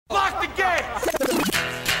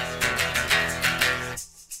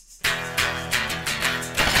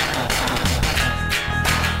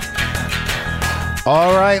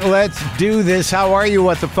All right, let's do this. How are you,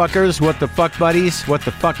 what the fuckers? What the fuck buddies? What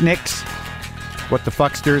the fuck nicks? What the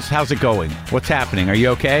fucksters? How's it going? What's happening? Are you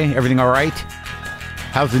okay? Everything all right?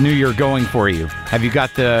 How's the new year going for you? Have you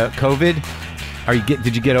got the COVID?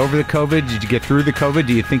 Did you get over the COVID? Did you get through the COVID?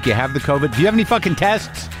 Do you think you have the COVID? Do you have any fucking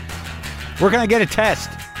tests? Where can I get a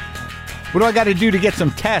test? What do I got to do to get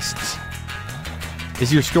some tests?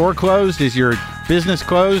 Is your store closed? Is your business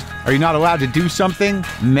closed? Are you not allowed to do something?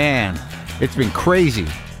 Man, it's been crazy.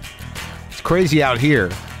 It's crazy out here.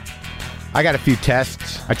 I got a few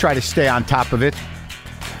tests. I try to stay on top of it.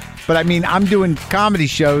 But I mean, I'm doing comedy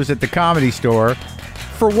shows at the Comedy Store.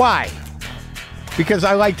 For why? Because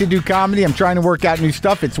I like to do comedy. I'm trying to work out new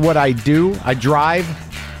stuff. It's what I do. I drive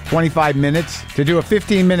 25 minutes to do a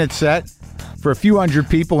 15-minute set for a few hundred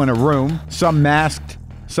people in a room, some masked,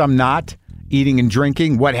 some not, eating and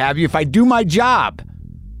drinking, what have you. If I do my job,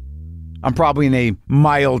 I'm probably in a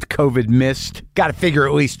mild COVID mist. Got to figure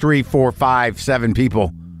at least 3, 4, 5, 7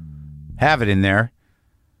 people have it in there.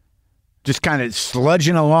 Just kind of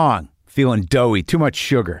sludging along, feeling doughy, too much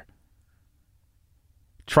sugar.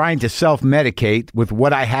 Trying to self-medicate with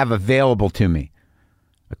what I have available to me.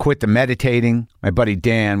 I quit the meditating. My buddy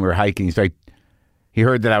Dan, we were hiking. He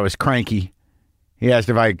heard that I was cranky. He asked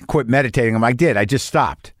if I quit meditating. I did. I just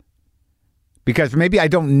stopped. Because maybe I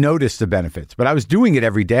don't notice the benefits, but I was doing it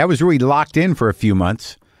every day. I was really locked in for a few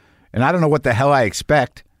months, and I don't know what the hell I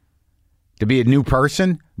expect to be a new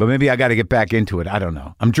person, but maybe I got to get back into it. I don't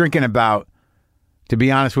know. I'm drinking to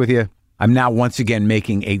be honest with you, I'm now once again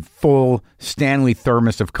making a full Stanley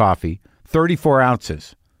thermos of coffee, 34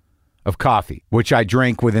 ounces of coffee, which I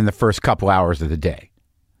drink within the first couple hours of the day,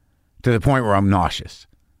 to the point where I'm nauseous.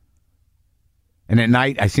 And at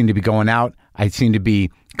night, I seem to be going out. I seem to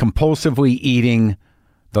be compulsively eating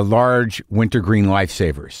the large wintergreen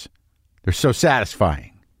lifesavers. They're so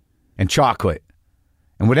satisfying. And chocolate.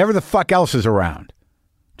 And whatever the fuck else is around.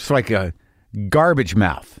 Just like a garbage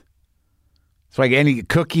mouth. It's like any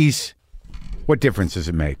cookies. What difference does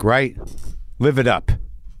it make, right? Live it up.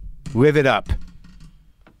 Live it up.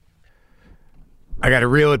 I got to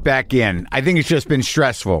reel it back in. I think it's just been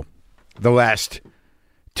stressful the last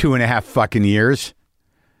 2.5 fucking years.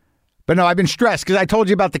 But no, I've been stressed because I told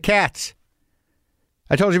you about the cats.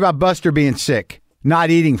 I told you about Buster being sick, not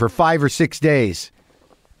eating for 5 or 6 days.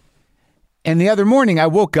 And the other morning I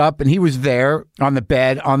woke up and he was there on the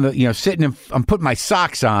bed, sitting, I'm putting my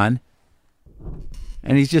socks on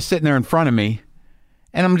and he's just sitting there in front of me.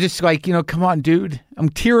 And I'm just like, come on, dude, I'm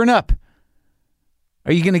tearing up.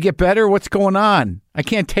 Are you going to get better? What's going on? I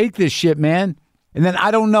can't take this shit, man. And then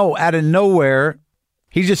I don't know, out of nowhere,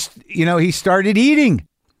 he just, he started eating.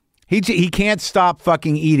 He can't stop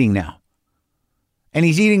fucking eating now. And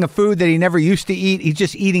he's eating a food that he never used to eat. He's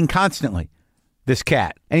just eating constantly, this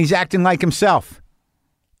cat. And he's acting like himself.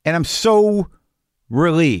 And I'm so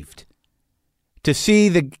relieved to see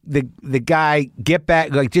the guy get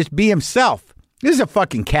back, like just be himself. This is a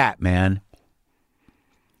fucking cat, man.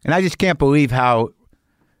 And I just can't believe how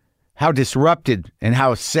disrupted and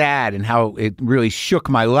how sad and how it really shook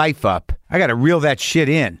my life up. I got to reel that shit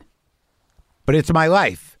in. But it's my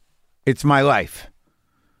life. It's my life.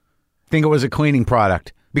 I think it was a cleaning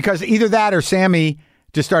product. Because either that or Sammy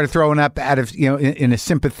just started throwing up out of, in a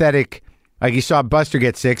sympathetic, like he saw Buster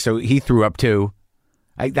get sick, so he threw up too.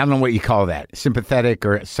 I don't know what you call that. Sympathetic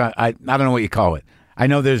or, I don't know what you call it. I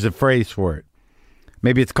know there's a phrase for it.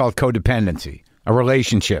 Maybe it's called codependency, a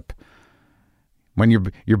relationship. When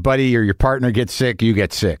your buddy or your partner gets sick, you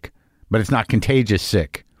get sick. But it's not contagious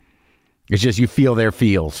sick. It's just you feel their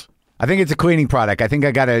feels. I think it's a cleaning product. I think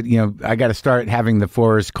I gotta start having the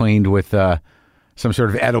floors cleaned with some sort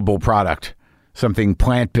of edible product, something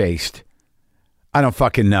plant-based. I don't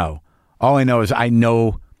fucking know. All I know is I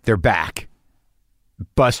know they're back.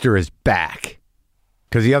 Buster is back.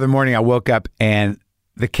 Because the other morning I woke up and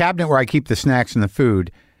the cabinet where I keep the snacks and the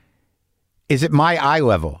food is at my eye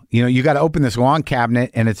level. You got to open this long cabinet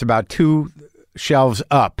and it's about 2 shelves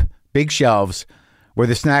up, big shelves where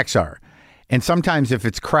the snacks are. And sometimes if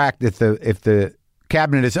it's cracked, if the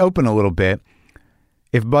cabinet is open a little bit,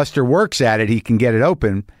 if Buster works at it, he can get it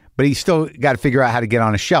open, but he's still got to figure out how to get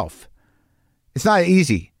on a shelf. It's not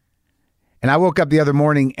easy. And I woke up the other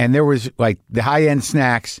morning and there was like the high-end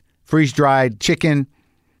snacks, freeze-dried chicken,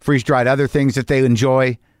 freeze-dried other things that they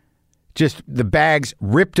enjoy, just the bags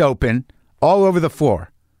ripped open all over the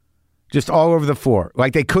floor. Just all over the floor.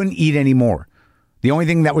 Like they couldn't eat anymore. The only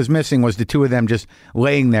thing that was missing was the 2 of them just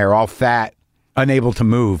laying there all fat, unable to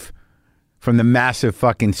move from the massive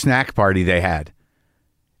fucking snack party they had.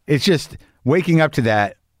 It's just waking up to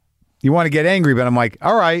that. You want to get angry, but I'm like,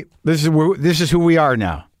 all right, this is who we are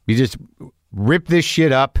now. rip this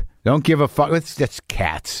shit up. Don't give a fuck. That's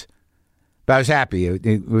cats. But I was happy.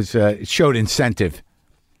 It showed incentive.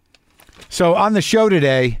 So on the show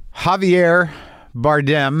today, Javier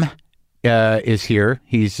Bardem is here.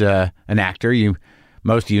 He's an actor.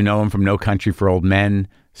 Most of you know him from No Country for Old Men,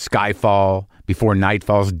 Skyfall, Before Night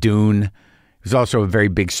Falls, Dune. He was also a very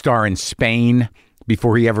big star in Spain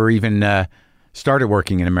before he ever even started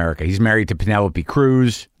working in America. He's married to Penelope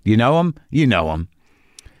Cruz. You know him? You know him.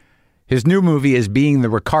 His new movie is Being the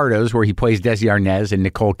Ricardos, where he plays Desi Arnaz and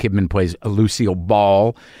Nicole Kidman plays Lucille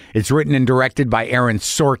Ball. It's written and directed by Aaron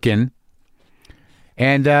Sorkin.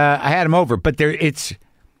 And I had him over, but it's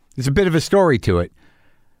a bit of a story to it.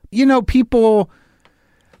 You know,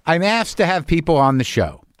 I'm asked to have people on the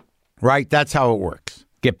show, right? That's how it works.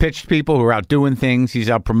 Get pitched people who are out doing things. He's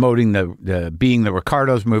out promoting the Being the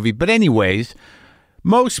Ricardos movie. But anyways,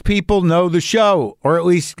 most people know the show, or at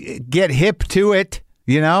least get hip to it,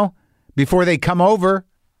 before they come over.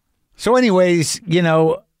 So anyways,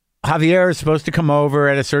 Javier is supposed to come over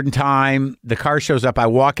at a certain time. The car shows up. I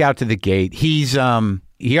walk out to the gate. He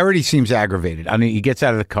already seems aggravated. I mean, he gets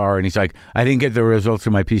out of the car and he's like, I didn't get the results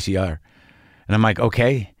of my PCR. And I'm like,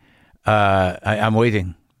 okay, I'm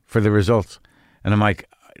waiting for the results. And I'm like,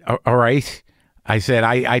 all right. I said,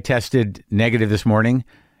 I tested negative this morning,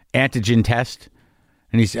 antigen test.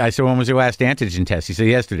 And I said, when was your last antigen test? He said,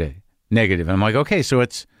 yesterday, negative. And I'm like, okay, so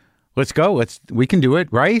let's go. We can do it,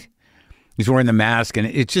 right? He's wearing the mask, and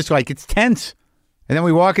it's just like, it's tense. And then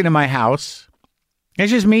we walk into my house. And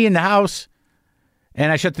it's just me in the house.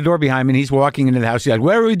 And I shut the door behind me, and he's walking into the house. He's like,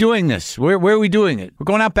 where are we doing this? Where are we doing it? We're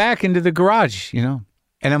going out back into the garage, And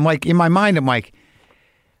I'm like, in my mind, I'm like,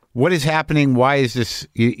 what is happening? Why is this?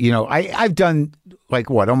 I've done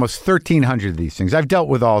almost 1,300 of these things. I've dealt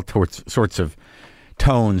with all sorts of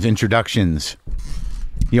tones, introductions,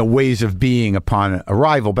 ways of being upon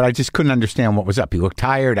arrival, but I just couldn't understand what was up. He looked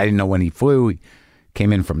tired. I didn't know when he flew. He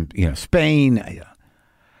came in from, Spain.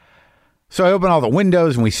 So I open all the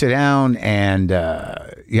windows and we sit down and,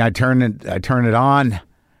 I turn it on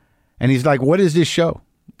and he's like, what is this show?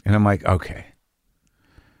 And I'm like, okay.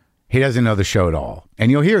 He doesn't know the show at all.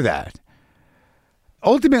 And you'll hear that.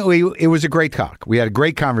 Ultimately, it was a great talk. We had a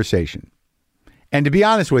great conversation. And to be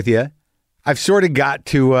honest with you, I've sort of got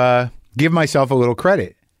to give myself a little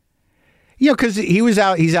credit. Because he's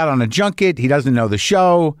out on a junket. He doesn't know the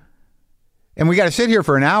show. And we got to sit here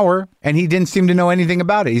for an hour. And he didn't seem to know anything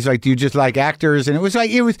about it. He's like, do you just like actors? And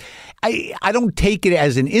I don't take it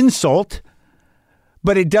as an insult,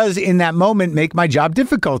 but it does in that moment make my job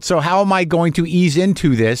difficult. So how am I going to ease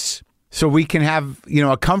into this so we can have,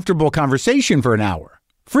 a comfortable conversation for an hour?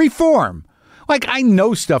 Free form. Like, I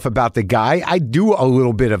know stuff about the guy. I do a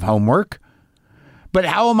little bit of homework. But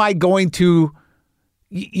how am I going to,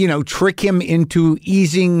 trick him into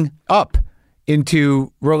easing up,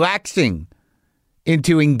 into relaxing,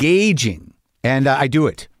 into engaging? And I do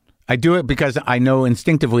it. I do it because I know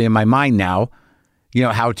instinctively in my mind now,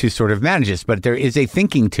 how to sort of manage this. But there is a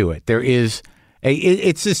thinking to it. There is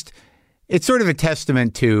it's sort of a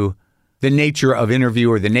testament to the nature of interview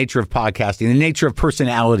or the nature of podcasting, the nature of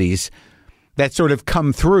personalities that sort of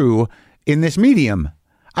come through in this medium.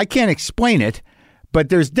 I can't explain it. But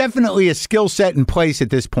there's definitely a skill set in place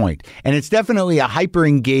at this point, and it's definitely a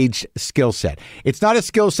hyper-engaged skill set. It's not a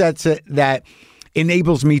skill set that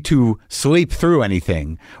enables me to sleep through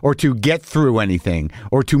anything or to get through anything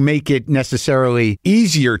or to make it necessarily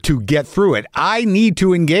easier to get through it. I need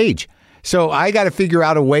to engage. So I got to figure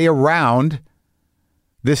out a way around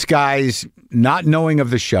this guy's not knowing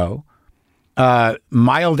of the show,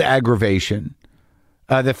 mild aggravation,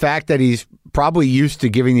 the fact that he's probably used to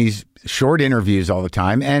giving these short interviews all the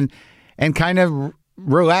time and kind of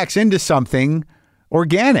relax into something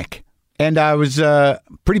organic. And I was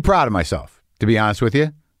pretty proud of myself, to be honest with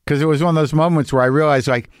you, because it was one of those moments where I realized,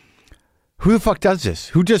 who the fuck does this?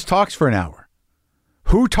 Who just talks for an hour?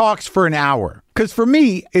 Who talks for an hour? Because for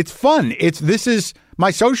me, it's fun. This is my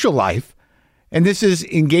social life, and this is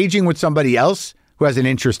engaging with somebody else who has an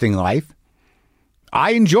interesting life.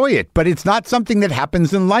 I enjoy it, but it's not something that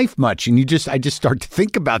happens in life much. And I just start to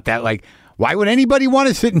think about that. Like, why would anybody want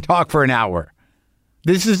to sit and talk for an hour?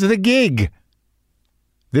 This is the gig.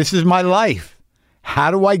 This is my life. How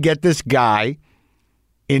do I get this guy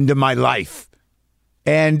into my life?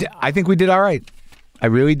 And I think we did all right. I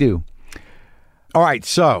really do. All right.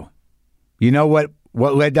 So, you know what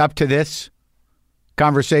led up to this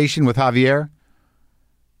conversation with Javier?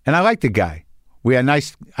 And I like the guy. We had a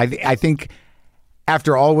nice, I think,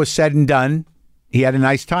 after all was said and done, he had a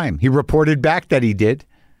nice time. He reported back that he did.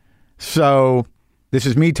 So this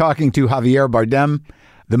is me talking to Javier Bardem.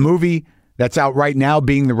 The movie That's out right now.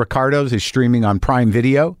 Being the Ricardos is streaming on Prime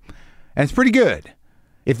Video, and it's pretty good.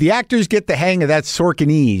 If the actors get the hang of that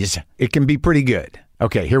Sorkinese, it can be pretty good.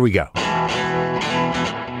 Okay, here we go.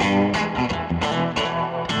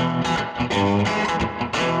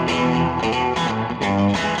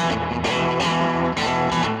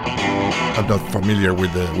 I'm not familiar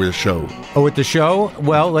with the show. Oh, with the show?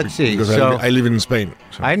 Well, let's see. Because so, I live in Spain.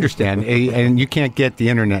 So. I understand, and you can't get the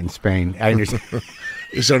internet in Spain. I understand.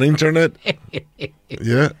 It's on internet.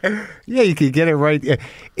 Yeah. Yeah, you can get it right.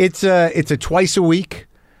 It's a twice a week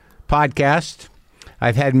podcast.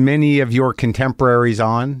 I've had many of your contemporaries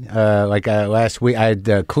on. Last week, I had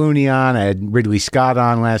Clooney on. I had Ridley Scott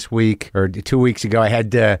on last week, or 2 weeks ago. I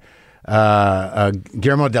had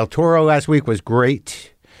Guillermo del Toro last week. Was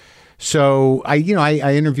great. So I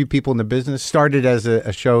interview people in the business. Started as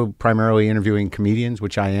a show primarily interviewing comedians,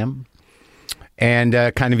 which I am, and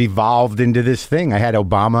kind of evolved into this thing. I had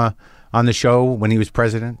Obama on the show when he was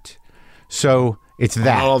president. So it's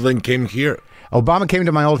that. All of them came here. Obama came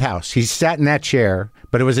to my old house. He sat in that chair,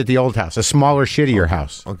 but it was at the old house, a smaller, shittier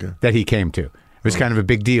house that he came to. It was kind of a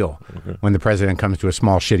big deal when the president comes to a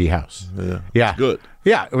small, shitty house. Yeah. Good.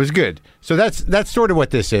 Yeah, it was good. So that's sort of what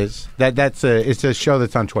this is. It's a show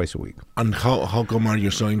that's on twice a week. And how come are you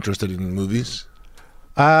so interested in movies?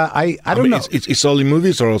 I don't know. It's only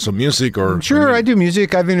movies or also music or? Sure, I do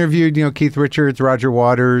music. I've interviewed Keith Richards, Roger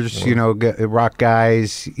Waters, rock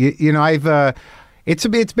guys.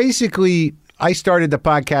 It's basically I started the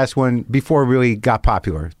podcast before it really got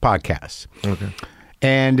popular podcasts. Okay.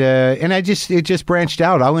 And it just branched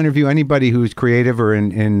out. I'll interview anybody who's creative or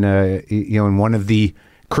in one of the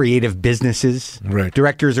creative businesses. Right.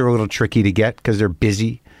 Directors are a little tricky to get because they're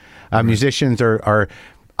busy. Musicians are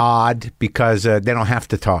odd because they don't have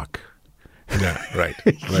to talk. Yeah, right.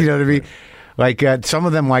 You know what I mean? Like some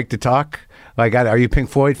of them like to talk. Like, are you a Pink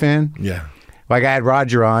Floyd fan? Yeah. Like I had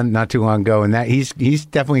Roger on not too long ago, and that he's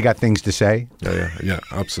definitely got things to say. Yeah,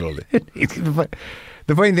 absolutely.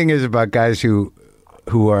 The funny thing is about guys who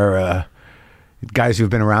are guys who've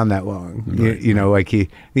been around that long. Right. Like he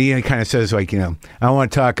kind of says like, I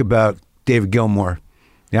want to talk about David Gilmour.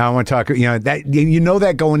 I want to talk, that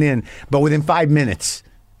that going in, but within 5 minutes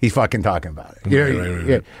he's fucking talking about it. Right.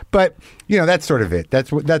 Yeah. But that's sort of it.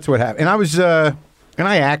 That's what happened. And I was and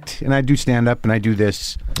I act and I do stand up and I do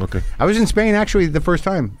this. Okay. I was in Spain actually the first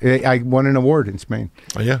time. I won an award in Spain.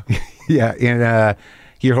 Oh yeah. Yeah, in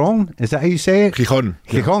Gijón. Is that how you say it?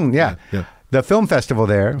 Gijón, yeah. The film festival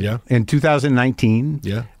there in 2019.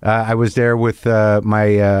 Yeah. I was there with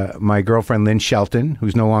my girlfriend, Lynn Shelton,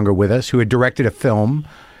 who's no longer with us, who had directed a film,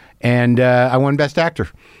 and I won Best Actor.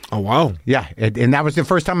 Oh, wow. Yeah, and that was the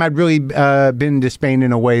first time I'd really been to Spain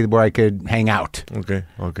in a way where I could hang out. Okay.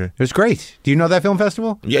 It was great. Do you know that film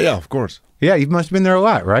festival? Yeah, of course. Yeah, you must have been there a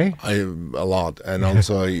lot, right? A lot, and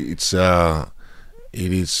also it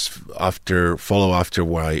is followed after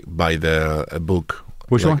by the book.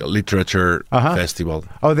 Which one? A literature festival.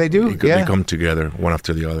 Oh, they do? They come together one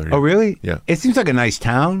after the other. Oh, really? Yeah. It seems like a nice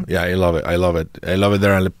town. Yeah, I love it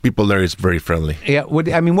there, and the people there is very friendly. Yeah.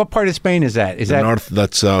 What part of Spain is that? North?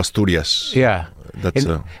 That's Asturias. Yeah. That's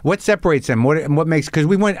what separates them? What makes? Because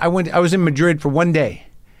I was in Madrid for 1 day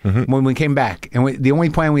when we came back, and the only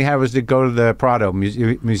plan we had was to go to the Prado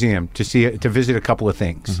Museum to visit a couple of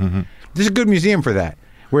things. Mm-hmm. This is a good museum for that.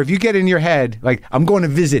 Where if you get in your head, like, I'm going to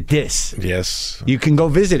visit this. Yes. You can go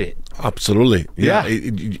visit it. Absolutely. Yeah.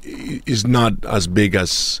 It's not as big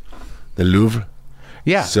as the Louvre.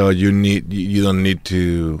 Yeah. So you don't need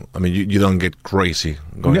to, you don't get crazy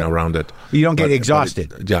going around it. You don't get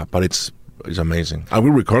exhausted. But it's amazing. Are we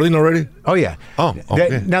recording already? Oh, yeah. Oh,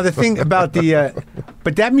 okay. Now, the thing about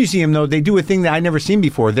but that museum, though, they do a thing that I never seen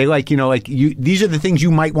before. They these are the things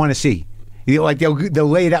you might want to see. They'll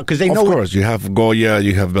lay it out because they know. Of course, you have Goya,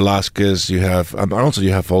 you have Velázquez, you have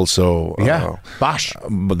Bosch,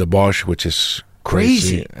 the Bosch, which is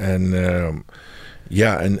crazy. And and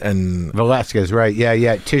Velázquez, right?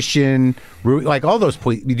 Yeah, Titian, like all those.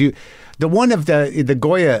 You do the one of the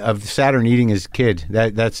Goya of Saturn eating his kid.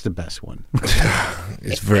 That's the best one.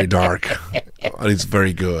 It's very dark, and it's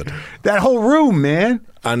very good. That whole room, man.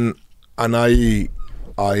 And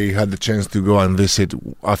I had the chance to go and visit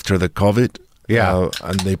after the COVID. Yeah.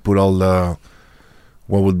 And they put all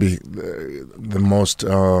what would be the most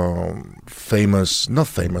famous, not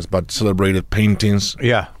famous, but celebrated paintings.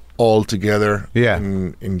 Yeah. All together. Yeah.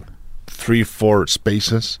 In 3-4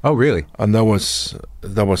 spaces. Oh, really? And that was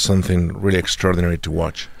something really extraordinary to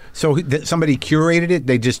watch. So somebody curated it.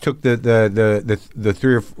 They just took the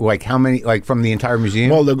three or like how many from the entire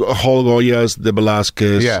museum. Well, the whole Goyas, the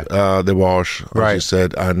Velázquez, the Bosch, as you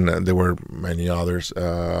said, and there were many others.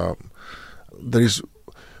 there is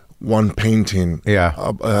one painting Yeah.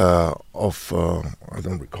 of I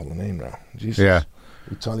don't recall the name now. Jesus. Yeah.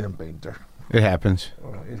 Italian painter. It happens.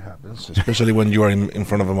 It happens, especially when you are in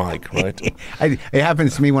front of a mic, right? It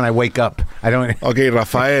happens to me when I wake up. I don't. Okay,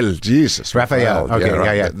 Raphael. Jesus. Raphael.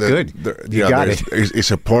 Okay, yeah. Good. You got it.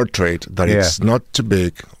 It's a portrait that it's not too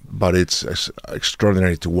big, but it's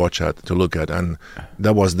extraordinary to watch at, to look at. And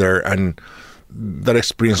that was there. And that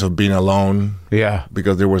experience of being alone,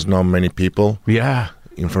 because there was not many people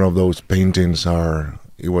in front of those paintings,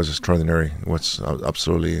 it was extraordinary. It was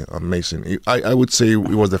absolutely amazing. I would say it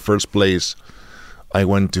was the first place I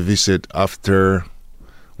went to visit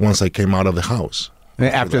once I came out of the house.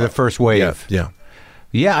 After the first wave. Yeah.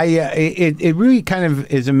 It really kind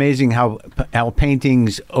of is amazing how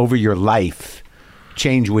paintings over your life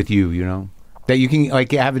change with you, you know? That you can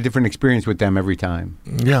like have a different experience with them every time.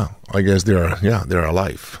 Yeah, I guess they're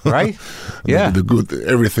alive. Right? Yeah. The good,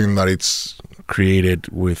 everything that it's created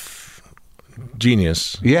with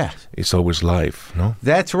genius. Yeah. It's always live, no?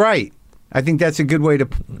 That's right. I think that's a good way to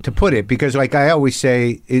put it, because like I always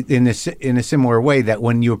say in a similar way, that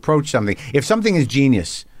when you approach something, if something is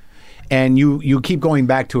genius and you keep going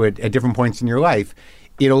back to it at different points in your life,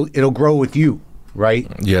 it'll grow with you, right?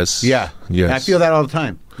 Yes. Yeah. Yes. And I feel that all the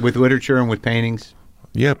time with literature and with paintings.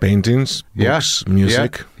 Yeah, paintings, books,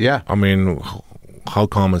 music. Yeah. I mean, how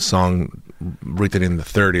come a song written in the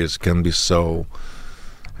 30s can be so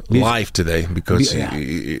live today? Because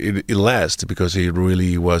it lasts, because it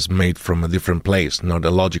really was made from a different place, not a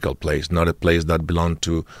logical place, not a place that belonged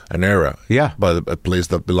to an era, but a place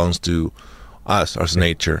that belongs to us as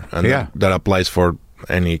nature, and that applies for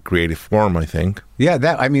any creative form, I think. Yeah,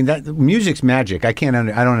 that music's magic. I don't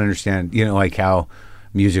understand, like how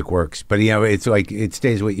music works, but it's like it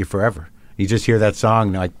stays with you forever. You just hear that song,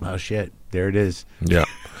 and you're like, oh shit, there it is. Yeah,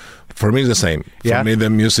 for me it's the same. For me, the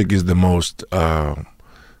music is the most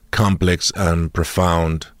complex and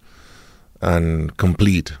profound and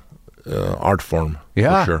complete art form.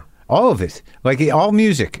 Yeah, for sure. All of it, like all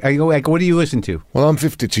music. Like, what do you listen to? Well, I'm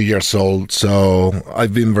 52 years old, so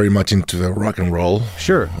I've been very much into the rock and roll.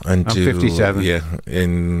 Sure, I'm 57. Yeah,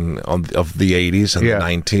 of the 80s and the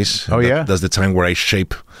 90s. Oh, that's the time where I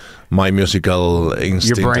shape my musical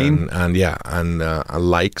instinct. Your brain? And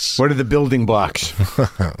likes. What are the building blocks?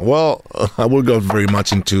 Well, I will go very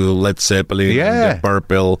much into Led Zeppelin, Deep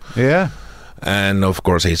Purple. Yeah. And of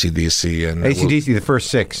course, AC/DC. AC/DC, the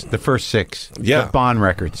first six. Yeah. The Bond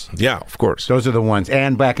records. Yeah, of course. Those are the ones.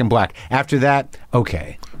 And Back in Black. After that,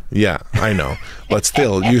 okay. Yeah, I know. But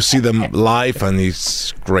still, you see them live and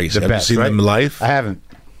it's crazy. Have you seen them live? I haven't.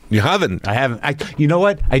 You haven't? I haven't. You know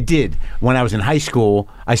what? I did. When I was in high school,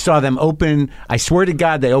 I saw them open. I swear to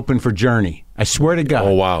God, they opened for Journey. I swear to God.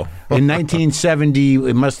 Oh, wow. In 1970,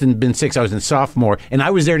 it must have been 6. I was in sophomore, and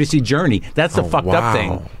I was there to see Journey. That's the fucked up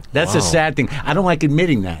thing. That's a sad thing. I don't like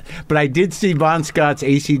admitting that. But I did see Bon Scott's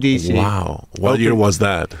AC/DC. Wow. What year was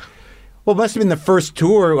that? Well, it must have been the first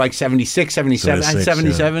tour, like 76, 77,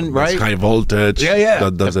 77, right? That's High Voltage. Yeah.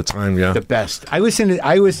 That's the time, yeah. The best. I listen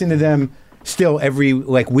to them still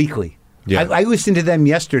weekly. Yeah. I listened to them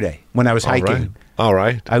yesterday when I was hiking. All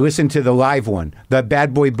right. I listened to the live one, the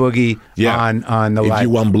Bad Boy Boogie on the live. If You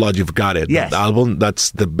Want Blood, You've Got It. Yes. That album,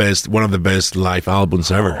 that's the best, one of the best live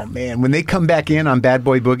albums ever. Oh, man. When they come back in on Bad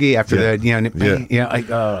Boy Boogie after and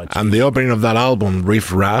the opening of that album,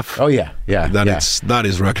 Riff Raff. Oh, yeah. That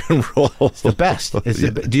is rock and roll. It's the best.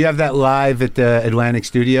 Do you have that live at the Atlantic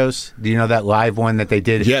Studios? Do you know that live one that they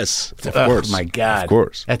did? Yes, of course. Oh, my God. Of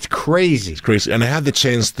course. That's crazy. It's crazy. And I had the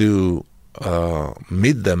chance to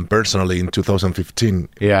meet them personally in 2015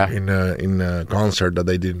 in a concert that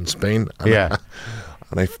they did in Spain. And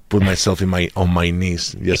I put myself on my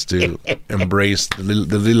knees just to embrace the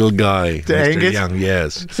little guy, Mr. Young.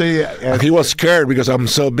 Yes. So and he was scared because I'm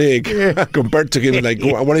so big compared to him. Like,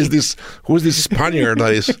 what is this? Who's this Spaniard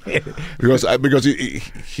that is? Because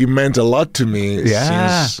he meant a lot to me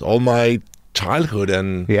since all my childhood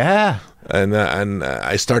and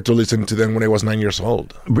I started to listen to them when I was 9 years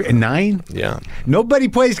old. 9? Yeah. Nobody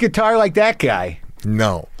plays guitar like that guy.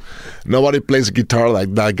 No. Nobody plays guitar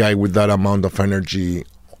like that guy with that amount of energy,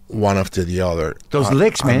 one after the other. Those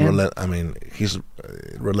licks, man. He's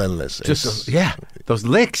relentless. Those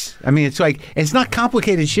licks. I mean, it's like, it's not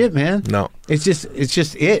complicated shit, man. No. It's just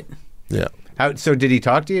it. Yeah. So did he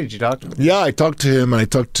talk to you? Did you talk to him? Yeah, I talked to him, and I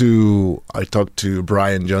talked to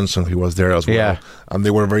Brian Johnson, who was there as well. Yeah. And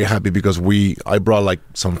they were very happy because I brought like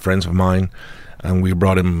some friends of mine, and we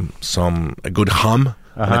brought him a good hum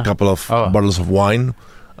and a couple of bottles of wine.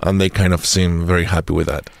 And they kind of seem very happy with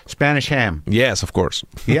that. Spanish ham. Yes, of course.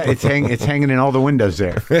 Yeah, it's hanging in all the windows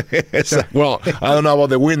there. So, well, I don't know about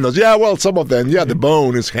the windows. Yeah, well, some of them. Yeah, the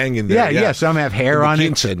bone is hanging there. Yeah. Some have hair on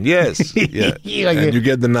kitchen. It. Yes. Yeah. And you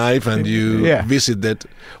get the knife and you visit it.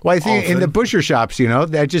 Well, I think in the butcher shops,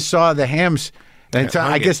 I just saw the hams. And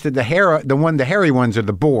I guess the hairy ones are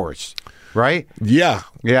the boars, right? Yeah.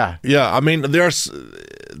 Yeah. I mean, there's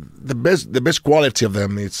the best quality of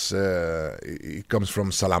them. It comes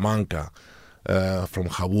from Salamanca, from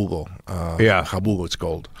Jabugo. Jabugo, it's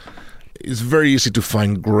called. It's very easy to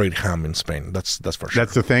find great ham in Spain. That's for sure.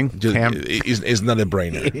 That's the thing. Ham is not a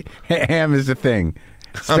brainer. Ham is the thing.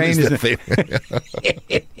 Spain is the thing.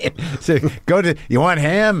 So you want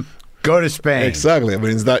ham? Go to Spain. Exactly. I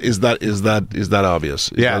mean, is that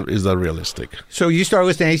obvious? Is that realistic? So you start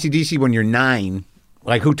listening to AC/DC when you're 9.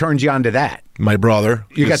 Like, who turned you on to that? My brother.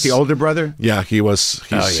 You got the older brother? Yeah, he's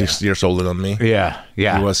 6 years older than me. Yeah. He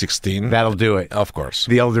was 16. That'll do it. Of course.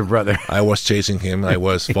 The older brother. I was chasing him. I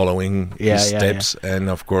was following his steps. And,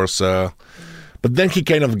 of course, but then he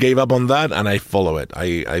kind of gave up on that, and I follow it.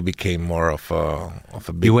 I became more of a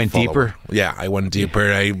big You went follower. deeper? Yeah, I went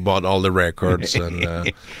deeper. I bought all the records.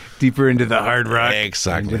 and deeper into the hard rock?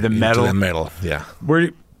 Exactly. Into the metal? Into the metal, yeah. Where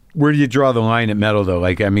do you draw the line at metal, though?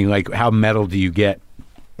 Like, I mean, like, how metal do you get?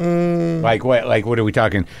 Like what? Like, what are we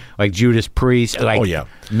talking? Like Judas Priest? Like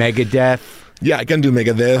Megadeth? Yeah, I can do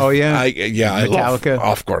Megadeth. Oh yeah, Metallica.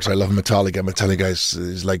 Of course, I love Metallica. Metallica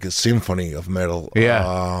is like a symphony of metal. Yeah.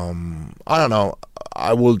 I don't know.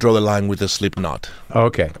 I will draw the line with the Slipknot.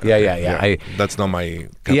 Okay. Yeah. That's not my.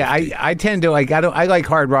 I tend to like. I like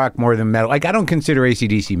hard rock more than metal. Like, I don't consider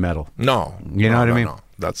AC/DC metal. No. You know what I mean? No.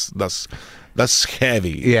 That's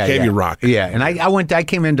heavy. Heavy rock. Yeah, and I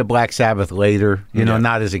came into Black Sabbath later,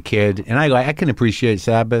 not as a kid. And I can appreciate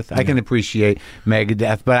Sabbath. I can appreciate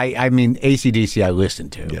Megadeth. But I mean, AC/DC I listen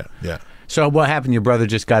to. Yeah. So what happened? Your brother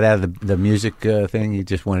just got out of the music thing? He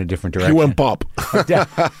just went a different direction? He went pop. Do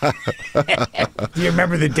you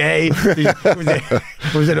remember the day?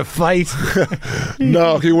 Was it a fight?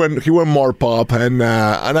 No, he went more pop, and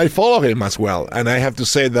I follow him as well. And I have to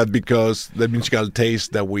say that because the musical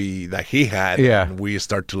taste that he had, and we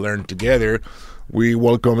start to learn together, we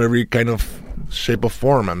welcome every kind of shape of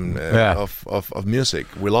form of music.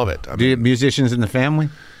 We love it. Do you have musicians in the family?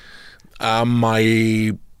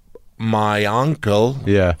 My uncle,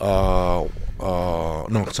 one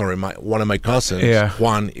of my cousins,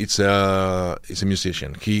 Juan, is a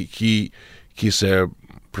musician. He's a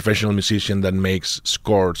professional musician that makes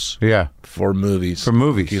scores for movies.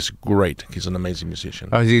 He's great. He's an amazing musician.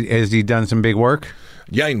 Oh, has he done some big work?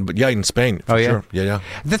 Yeah, in Spain. For sure. Yeah.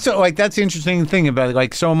 That's the interesting thing about it.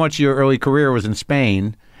 Like, so much of your early career was in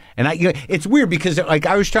Spain. And it's weird because, like,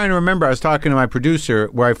 I was trying to remember. I was talking to my producer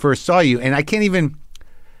where I first saw you, and I can't even.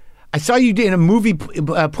 I saw you in a movie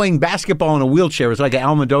playing basketball in a wheelchair. It was like an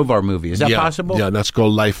Almodovar movie. Is that possible? Yeah, that's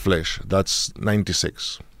called Life Flesh. That's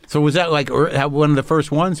 96. So was that like one of the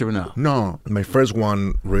first ones or no? No, my first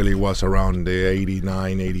one really was around the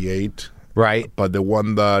 89, 88. Right. But the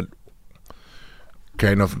one that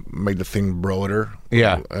kind of made the thing broader.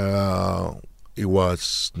 Yeah. It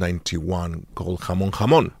was 91 called Jamón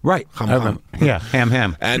Jamón. Right. Ham. Yeah,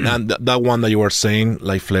 Ham. And that one that you were saying,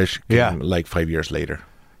 Life Flesh, came like 5 years later.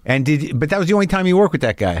 And but that was the only time you worked with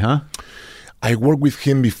that guy, huh? I worked with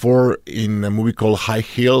him before in a movie called High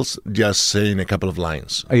Heels, just saying a couple of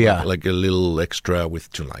lines. Like a little extra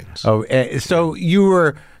with 2 lines. Oh, so you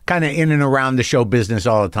were kind of in and around the show business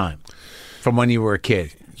all the time from when you were a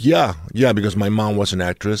kid? Yeah, because my mom was an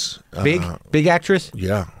actress. Big actress?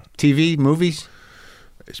 Yeah. TV, movies?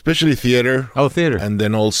 Especially theater. Oh, theater. And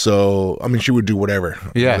then also, I mean, she would do whatever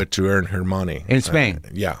to earn her money. In Spain?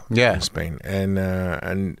 Yeah, in Spain.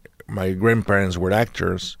 And my grandparents were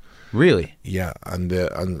actors. Really? Yeah, and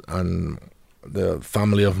the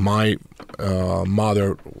family of my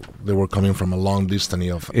mother, they were coming from a long distance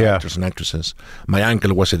of actors and actresses. My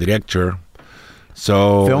uncle was a director.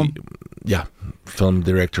 So film? Yeah, film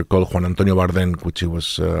director called Juan Antonio Bardem, which he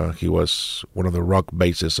was one of the rock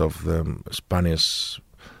bases of the Spanish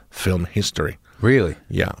film history. Really?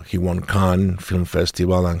 Yeah, he won Cannes Film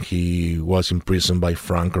Festival, and he was imprisoned by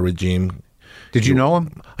Franco regime. Did you know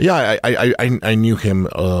him? Yeah, I knew him.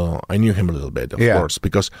 I knew him a little bit, of course,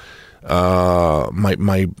 because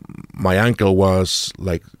my uncle was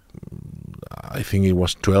like, I think he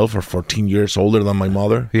was 12 or 14 years older than my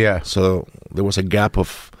mother. Yeah. So there was a gap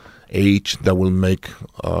of age that will make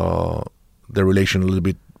the relation a little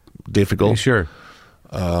bit difficult. Sure.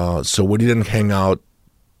 So we didn't hang out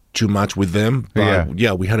too much with them, but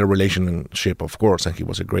yeah, we had a relationship, of course, and he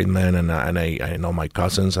was a great man, and I know my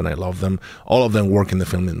cousins, and I love them. All of them work in the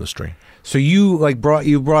film industry. So you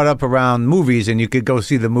brought up around movies, and you could go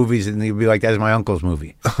see the movies, and you'd be like, "That's my uncle's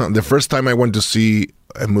movie." The first time I went to see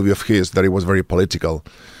a movie of his, that it was very political,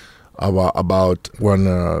 about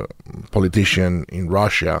one politician in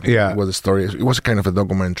Russia. Yeah, it was a story. It was kind of a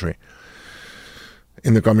documentary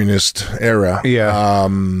in the communist era. Yeah.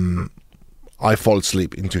 I fall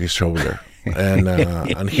asleep into his shoulder, and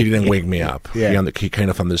he didn't wake me up. Yeah. He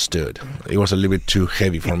kind of understood. It was a little bit too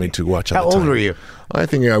heavy for me to watch at How the time. old were you? I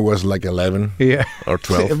think I was like 11 or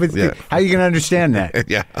 12. Yeah. How are you going to understand that?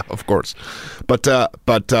 Yeah, of course. But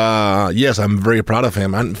yes, I'm very proud of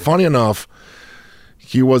him. And funny enough,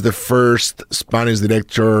 he was the first Spanish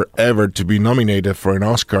director ever to be nominated for an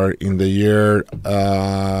Oscar in the year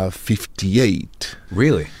 58.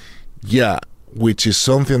 Really? Yeah, which is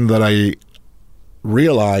something that I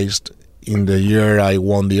realized in the year I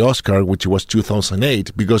won the Oscar, which was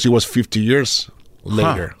 2008, because it was 50 years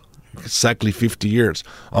later. Exactly 50 years.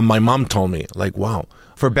 And my mom told me, like, wow.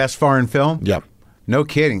 For Best Foreign Film? Yeah. No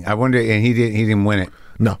kidding. I wonder, and he didn't win it.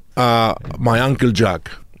 No. My Uncle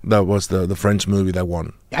Jack, that was the French movie that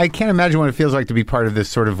won. I can't imagine what it feels like to be part of this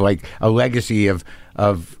sort of like a legacy of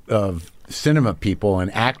cinema people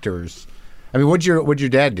and actors. I mean, what'd your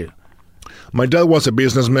dad do? My dad was a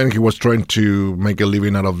businessman. He was trying to make a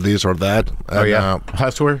living out of this or that. And,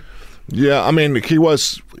 hustler? Yeah, I mean, he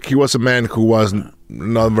was a man who was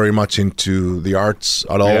not very much into the arts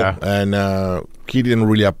at all. Yeah. And he didn't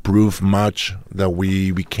really approve much that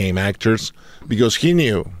we became actors, because he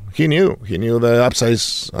knew the ups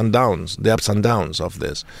and downs of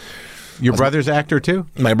this. Your brother's actor too?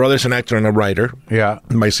 My brother's an actor and a writer. Yeah.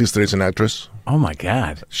 My sister is an actress. Oh my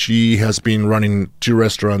God. She has been running 2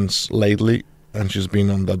 restaurants lately, and she's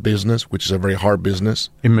been on that business, which is a very hard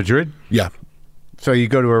business. In Madrid? Yeah. So you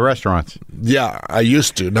go to her restaurants? Yeah, I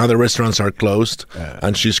used to. Now the restaurants are closed,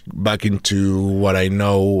 and she's back into what I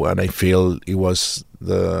know, and I feel it was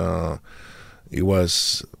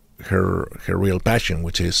her real passion,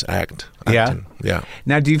 which is acting. Yeah.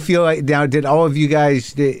 Now, do you feel like did all of you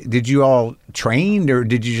guys did you all train, or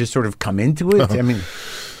did you just sort of come into it? I mean,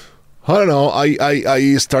 I don't know.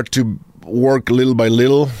 I start to work little by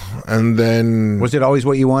little, and then was it always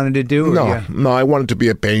what you wanted to do? No. I wanted to be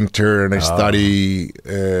a painter, and I study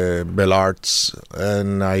belle arts,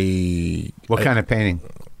 and What kind of painting?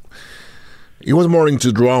 It was more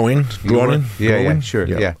into drawing. Yeah, sure.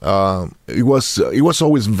 It was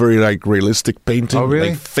always very like realistic painting. Oh,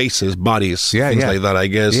 really? Like faces, bodies, things like that, I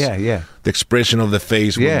guess. Yeah. The expression of the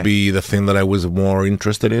face would be the thing that I was more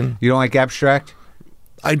interested in. You don't like abstract?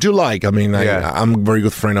 I do like. I mean, I'm a very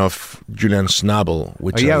good friend of Julian Schnabel.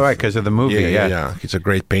 Which right, because of the movie. Yeah. He's a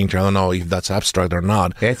great painter. I don't know if that's abstract or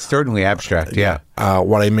not. It's certainly abstract. Yeah.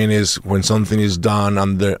 What I mean is when something is done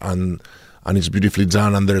and it's beautifully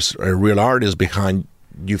done, and there's a real artist behind,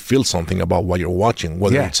 you feel something about what you're watching,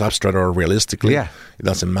 whether it's abstract or realistically. Yeah. It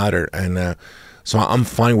doesn't matter. And so I'm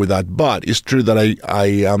fine with that. But it's true that I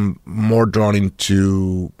am more drawn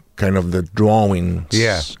into kind of the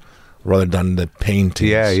drawings rather than the paintings.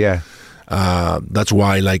 Yeah. That's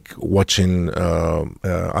why I like watching, I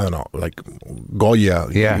don't know, like Goya.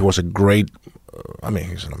 Yeah. He was a great,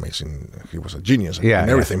 he was a genius and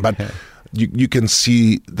everything. But you can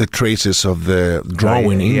see the traces of the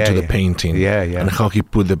drawing into the painting, and how he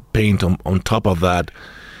put the paint on top of that,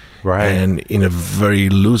 and in a very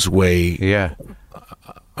loose way, and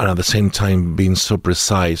at the same time being so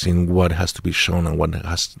precise in what has to be shown and what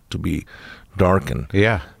has to be darkened,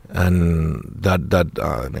 and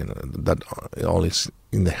that all is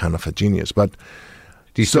in the hand of a genius. But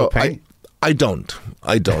do you still paint? I don't.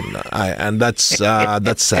 And that's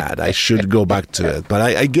sad. I should go back to it. But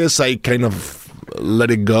I guess I kind of let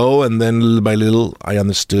it go, and then little by little I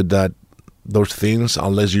understood that those things,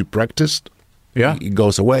 unless you practiced, it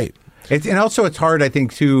goes away. And also it's hard, I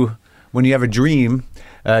think, too, when you have a dream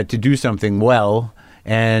to do something well,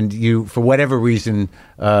 and you, for whatever reason,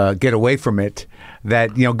 get away from it,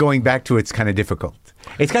 that, going back to it's kind of difficult.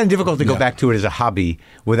 It's kind of difficult to go back to it as a hobby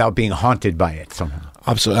without being haunted by it somehow.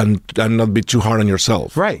 Absolutely, and not be too hard on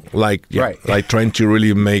yourself. Right. Like trying to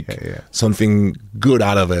really make something good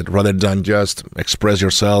out of it, rather than just express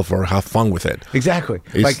yourself or have fun with it. Exactly.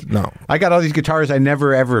 I got all these guitars. I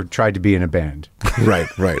never ever tried to be in a band. Right.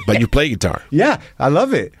 But you play guitar. Yeah, I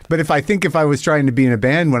love it. But if I was trying to be in a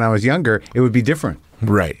band when I was younger, it would be different.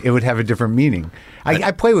 Right. It would have a different meaning.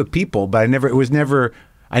 I play with people, but I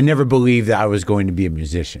never believed that I was going to be a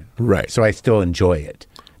musician. Right. So I still enjoy it.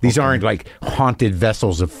 These aren't like haunted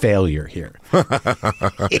vessels of failure here.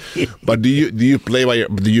 But do you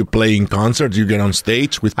play in concerts? Do you get on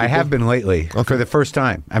stage with people? I have been lately for the first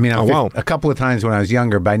time. I mean, a couple of times when I was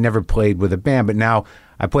younger, but I never played with a band. But now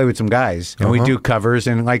I play with some guys, and we do covers,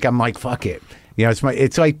 and like I'm like, fuck it. You know,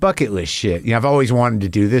 it's like bucket list shit. You know, I've always wanted to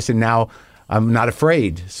do this, and now I'm not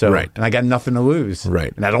afraid. So, and I got nothing to lose.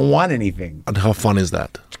 Right. And I don't want anything. And how fun is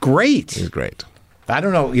that? It's great. It's great. I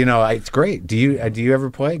don't know. You know, it's great. Do you ever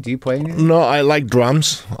play? Do you play anything? No, I like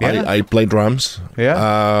drums. Yeah. I play drums.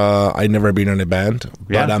 Yeah. I never been in a band,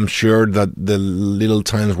 but I'm sure that the little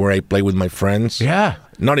times where I play with my friends,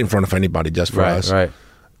 not in front of anybody, just for us,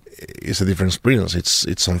 it's a different experience.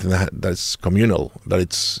 It's something that's communal. That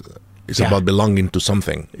it's about belonging to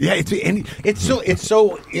something. Yeah, it's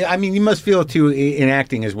so. I mean, you must feel it too in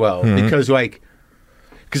acting as well, because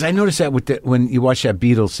I noticed that when you watch that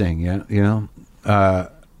Beatles thing, you know.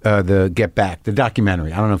 The Get Back, the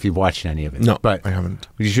documentary. I don't know if you've watched any of it. No, but I haven't.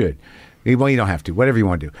 You should. Well, you don't have to. Whatever you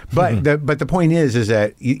want to do. But the point is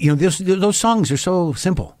that you know those songs are so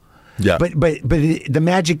simple. Yeah. But the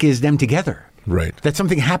magic is them together. Right. That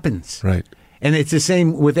something happens. Right. And it's the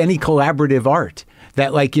same with any collaborative art.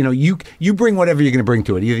 That like you know you bring whatever you're going to bring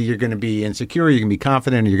to it. Either you're going to be insecure, you're going to be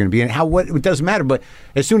confident, or you're going to be it doesn't matter. But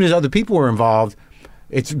as soon as other people are involved,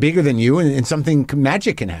 it's bigger than you, and something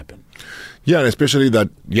magic can happen. Yeah, and especially that.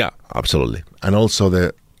 Yeah, absolutely, and also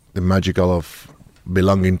the magical of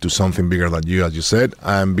belonging to something bigger than you, as you said,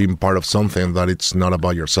 and being part of something that it's not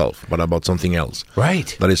about yourself, but about something else.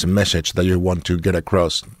 Right. That is a message that you want to get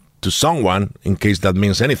across to someone, in case that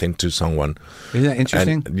means anything to someone. Isn't that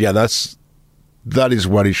interesting? And yeah, that is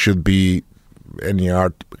what it should be, any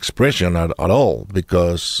art expression at all,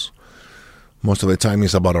 because most of the time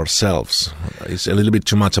it's about ourselves. It's a little bit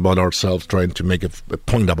too much about ourselves, trying to make a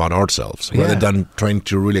point about ourselves, rather than trying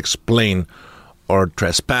to really explain or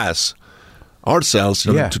trespass ourselves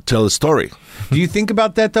to tell a story. Do you think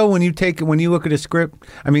about that though when you look at a script?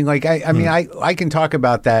 I mean, like I mean, I can talk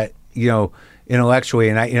about that, you know, intellectually,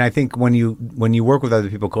 and I think when you work with other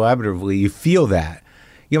people collaboratively, you feel that.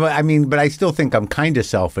 You know, I mean, but I still think I'm kind of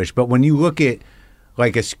selfish. But when you look at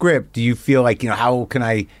like a script, do you feel like, you know, how can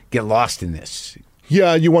I get lost in this?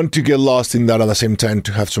 Yeah, you want to get lost in that at the same time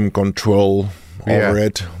to have some control over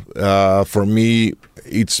it. For me,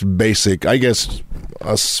 it's basic. I guess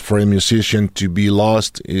as for a musician to be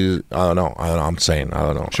lost is, I don't know. I'm saying, I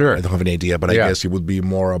don't know. Sure. I don't have any idea, but I guess it would be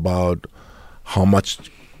more about how much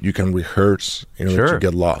you can rehearse in order to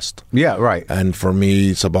get lost. Yeah, right. And for me,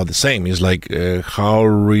 it's about the same. It's like, how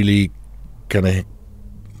really can I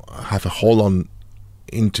have a hold on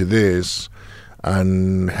into this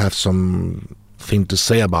and have something to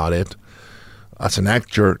say about it as an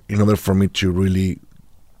actor in order for me to really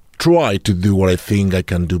try to do what I think I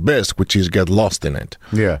can do best, which is get lost in it.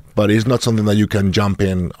 Yeah. But it's not something that you can jump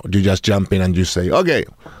in. You just jump in and you say, okay,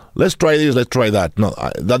 let's try this, let's try that. No,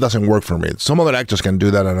 that doesn't work for me. Some other actors can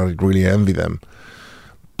do that, and I really envy them.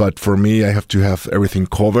 But for me, I have to have everything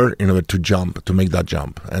covered in order to make that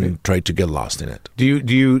jump and try to get lost in it. Do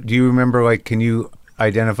you remember, like, can you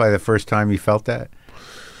identify the first time you felt that?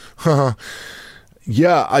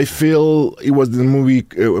 Yeah, I feel it was a movie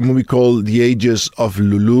called The Ages of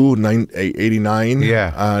Lulu, 1989.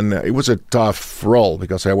 Yeah. And it was a tough role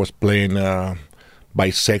because I was playing a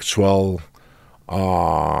bisexual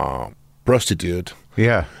prostitute.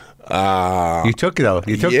 Yeah. You took it though.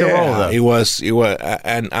 You took the role though. It was,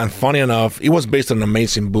 and funny enough, it was based on an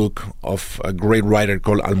amazing book of a great writer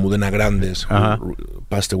called Almudena Grandes, who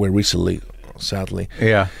passed away recently, sadly.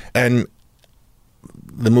 Yeah. And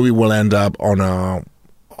the movie will end up on a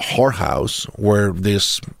whorehouse where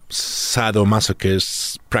these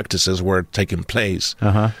sadomasochist practices were taking place,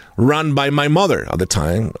 run by my mother at the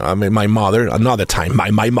time. I mean, my mother, another time,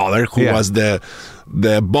 my mother, who was the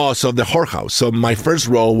boss of the whorehouse. So my first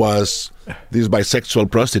role was this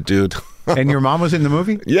bisexual prostitute. And your mom was in the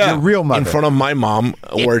movie? Yeah. Your real mother? In front of my mom,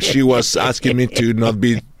 where she was asking me to not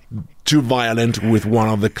be too violent with one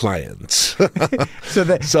of the clients. So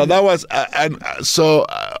that was,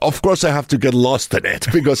 of course I have to get lost in it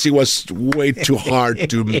because it was way too hard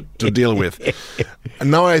to deal with. And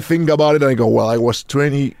now I think about it and I go, well, I was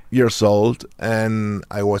 20 years old and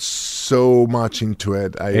I was so much into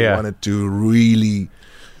it. I wanted to really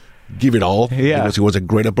give it all because it was a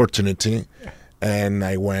great opportunity. And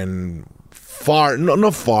I went far,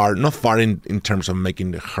 not far in terms of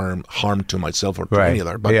making the harm to myself or to any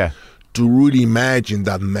other, but to really imagine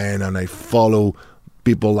that man, and I follow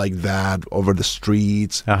people like that over the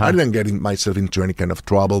streets. I didn't get myself into any kind of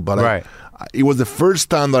trouble, but it was the first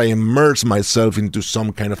time that I immersed myself into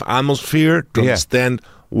some kind of atmosphere to understand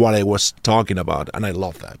what I was talking about, and I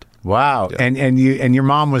love that. Wow. Yeah. And your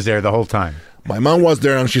mom was there the whole time? My mom was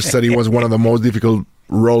there, and she said it was one of the most difficult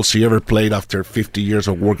roles she ever played after 50 years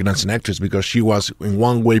of working as an actress, because she was in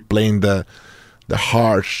one way playing the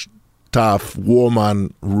harsh, tough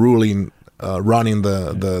woman ruling, running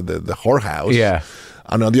the whorehouse. Yeah.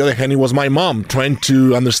 And on the other hand, it was my mom trying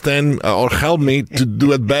to understand or help me to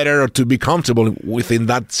do it better or to be comfortable within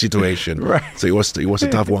that situation. Right. So it was a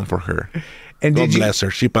tough one for her. And God bless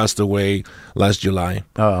her. She passed away last July.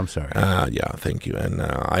 Oh, I'm sorry. Yeah, thank you. And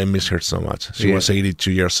I miss her so much. She was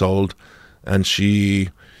 82 years old. And the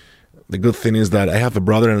good thing is that I have a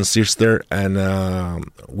brother and a sister, and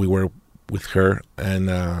we were with her,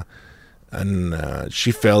 and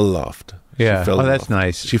she felt loved. Yeah. Oh, that's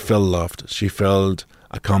nice. She felt loved. She felt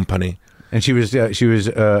accompanied. And she was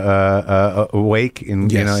awake,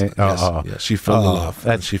 and yes, yes. She felt the love.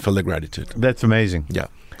 And she felt the gratitude. That's amazing. Yeah.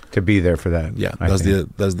 To be there for that. Yeah. That's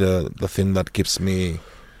the thing that keeps me,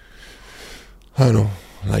 I don't know,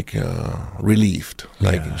 like relieved.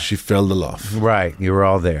 Like she felt the love. Right. You were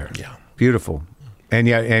all there. Yeah. Beautiful.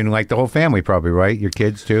 And like the whole family probably, right? Your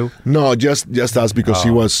kids too? No, just us, because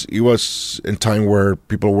it was in time where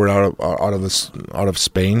people were out of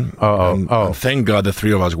Spain. And thank God the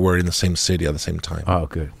three of us were in the same city at the same time. Oh,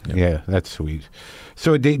 good. Yeah, that's sweet.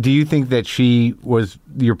 So do you think that she was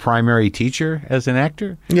your primary teacher as an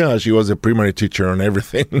actor? Yeah, she was a primary teacher on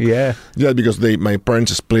everything. Yeah. Yeah, because my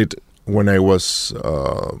parents split when I was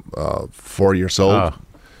 4 years old. Oh,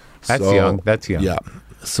 that's young. That's young. Yeah.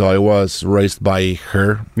 So I was raised by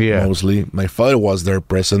her mostly. My father was there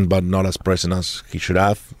present, but not as present as he should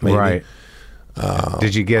have, maybe. Right.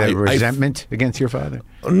 Did you get a resentment against your father?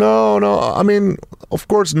 No. I mean, of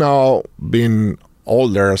course, now being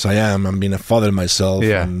older as I am and being a father myself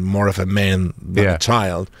and more of a man than a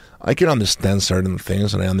child, I can understand certain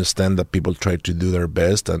things, and I understand that people try to do their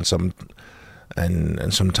best, and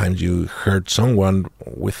sometimes you hurt someone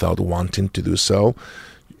without wanting to do so.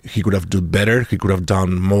 He could have done better. He could have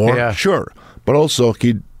done more. Sure, but also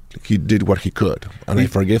he did what he could, and I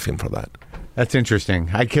forgive him for that. That's interesting,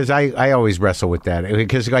 because I always wrestle with that,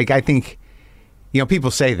 because like I think, people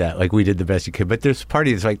say that like we did the best you could, but there's a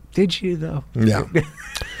party that's like, did you though? Yeah.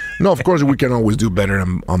 No, of course we can always do better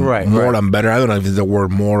and more and better. I don't know if it's the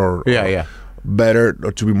word more or better,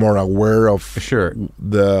 or to be more aware of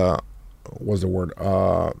what's the word?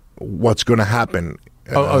 What's going to happen?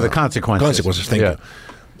 The consequences. Consequences. Thank you.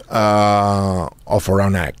 Of our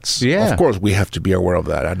own acts. Yeah. Of course, we have to be aware of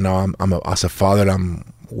that. And now, as a father, I'm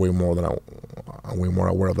way more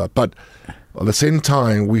aware of that. But at the same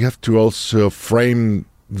time, we have to also frame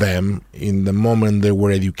them in the moment they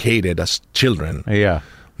were educated as children. Yeah.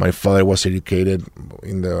 My father was educated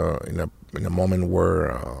in a moment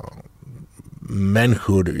where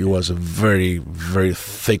manhood, it was a very, very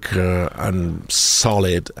thick and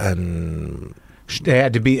solid, and there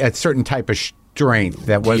had to be a certain type of strength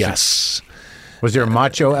that was. Yes. Was there a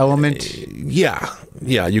macho element? Yeah,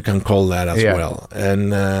 you can call that as well.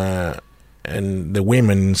 And the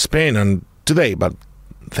women in Spain and today, but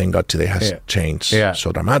thank God today has changed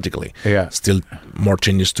so dramatically. Yeah. Still more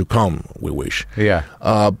changes to come, we wish. Yeah.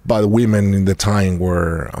 But women in the time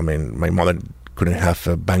were, my mother couldn't have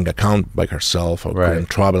a bank account by herself, or couldn't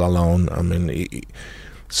travel alone.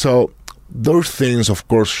 So those things, of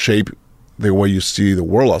course, shape the way you see the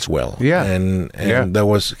world as well. Yeah. And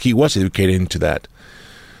he was educated into that.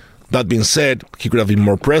 That being said, he could have been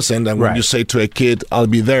more present. And when you say to a kid, "I'll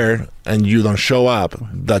be there," and you don't show up,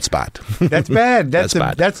 that's bad. That's bad. That's the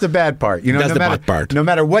bad part. That's the bad part. No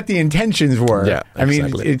matter what the intentions were. Yeah,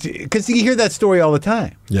 exactly. Because you hear that story all the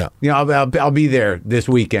time. Yeah. I'll be there this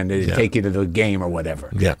weekend to take you to the game or whatever.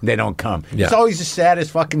 Yeah. They don't come. Yeah. It's always the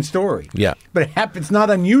saddest fucking story. Yeah. But it's not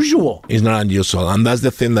unusual. It's not unusual. And that's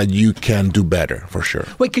the thing that you can do better, for sure.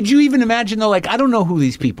 Wait, could you even imagine, though, I don't know who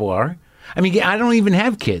these people are. I don't even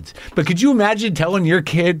have kids. But could you imagine telling your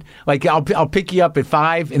kid, I'll pick you up at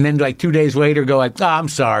 5, and then 2 days later go I'm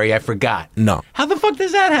sorry, I forgot. No. How the fuck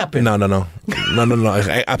does that happen? No.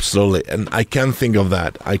 I absolutely. And I can't think of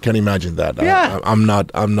that. I can't imagine that. Yeah. I'm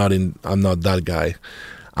not that guy.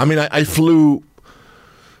 I flew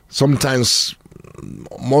sometimes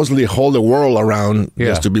mostly hold the world around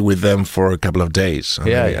just to be with them for a couple of days.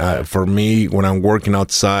 For me, when I'm working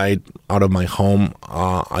outside, out of my home,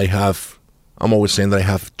 I'm always saying that I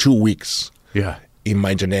have 2 weeks in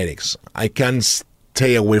my genetics. I can't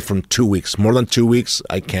stay away from 2 weeks. More than 2 weeks,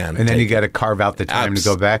 I can't. And then you got to carve out the time to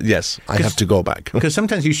go back? Yes, I have to go back. Because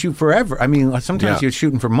sometimes you shoot forever. Sometimes you're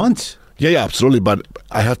shooting for months. Yeah, absolutely. But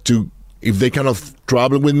I have to if they cannot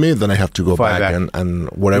travel with me, then I have to go back. And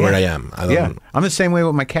wherever I am. I'm the same way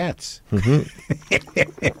with my cats.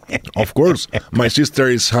 Of course. My sister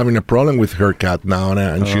is having a problem with her cat now,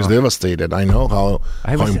 and she's devastated. I know how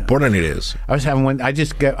important it is. I was having one. I'm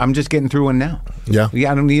just getting through one now. Yeah.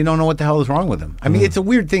 Yeah. You don't know what the hell is wrong with them. I mean, it's a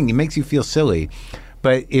weird thing. It makes you feel silly.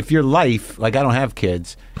 But if your life, like I don't have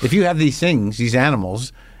kids, if you have these things, these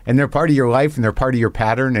animals, and they're part of your life and they're part of your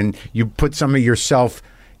pattern, and you put some of yourself,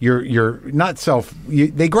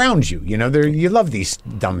 they ground you. You know, you love these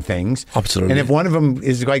dumb things. Absolutely. And if one of them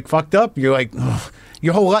is like fucked up, you're like, ugh,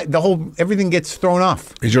 your whole life, everything gets thrown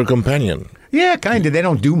off. It's your companion. Yeah, kind of. They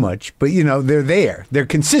don't do much, but you know, they're there. They're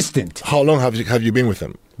consistent. How long have you been with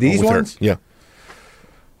them? These ones? Her? Yeah.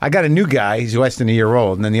 I got a new guy. He's less than a year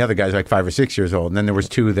old, and then the other guy's like 5 or 6 years old. And then there was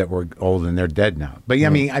 2 that were old, and they're dead now. But yeah,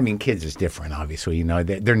 I mean, kids is different. Obviously, you know,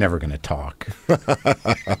 they're never going to talk.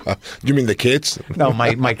 You mean the kids? No,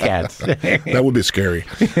 my cats. That would be scary.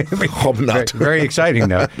 Hope not. Very exciting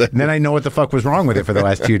though. And then I know what the fuck was wrong with it for the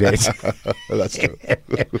last 2 days. That's true.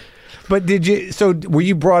 But did you? So were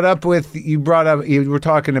you brought up with? You were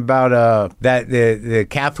talking about that the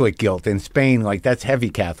Catholic guilt in Spain. Like that's heavy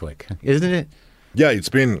Catholic, isn't it? Yeah, it's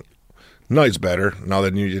better. Now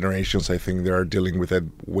the new generations, I think they are dealing with it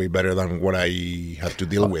way better than what I had to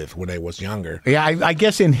deal with when I was younger. Yeah, I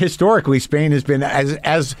guess historically, Spain has been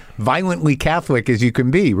as violently Catholic as you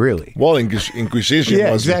can be, really. Well,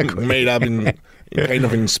 Inquisition was made up in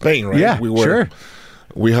Spain, right? Yeah, sure.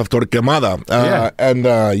 We have Torquemada,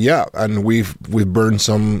 and we've burned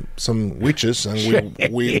some witches, and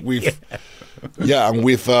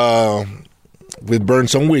we've burned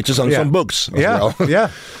some witches and some books as well. Yeah.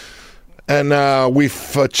 And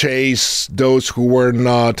we've chased those who were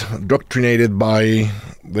not doctrinated by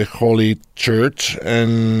the Holy Church,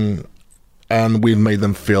 and we've made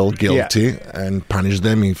them feel guilty and punished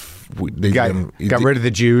them if they got rid of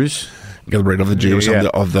the Jews. Get rid of the Jews and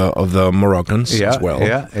of the Moroccans as well.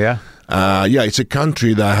 Yeah. It's a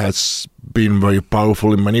country that has been very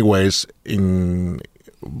powerful in many ways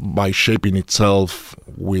by shaping itself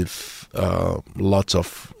with lots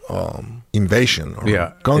of invasion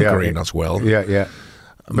or conquering as well. Yeah.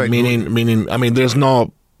 But meaning, I mean, there's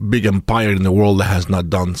no big empire in the world that has not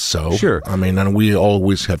done so. Sure. I mean, and we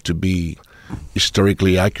always have to be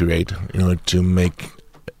historically accurate in order to make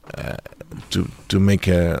to make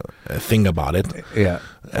a thing about it. Yeah.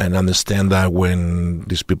 And understand that when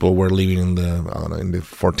these people were living in the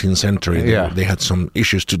 14th century, they had some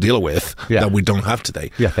issues to deal with that we don't have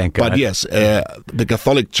today. Yeah, thank God. But yes, the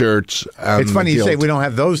Catholic Church. It's funny you say we don't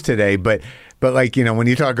have those today, but like, you know, when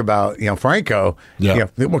you talk about, you know, Franco, you know,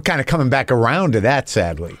 we're kind of coming back around to that,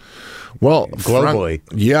 sadly. Well, globally,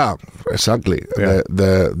 exactly. Yeah.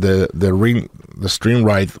 The extreme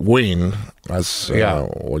right wing, as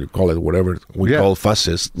what you call it, whatever we call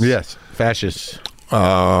fascists. Yes, fascists.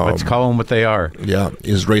 Let's call them what they are. Yeah,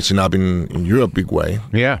 is raising up in Europe big way.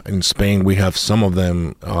 Yeah. In Spain, we have some of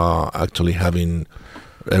them actually having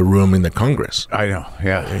a room in the Congress. I know.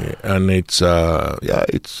 Yeah. And it is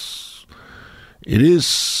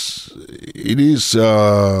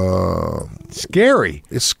scary.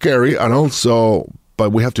 It's scary, and also,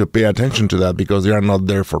 but we have to pay attention to that because they are not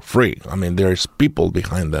there for free. I mean, there's people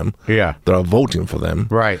behind them that are voting for them.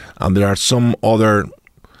 Right. And there are some other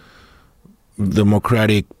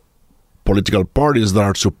democratic political parties that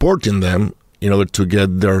are supporting them in order to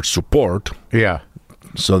get their support. Yeah.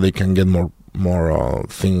 So they can get more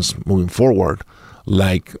things moving forward,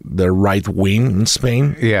 like the right wing in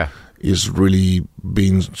Spain. Yeah. Is really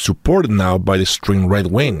being supported now by the extreme right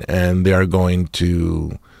wing, and they are going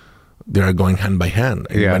hand by hand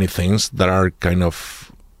in many things that are kind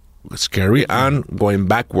of scary and going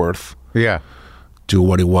backwards. Yeah. To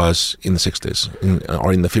what it was in the 60s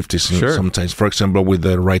or in the 50s sometimes. For example, with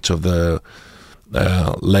the rights of the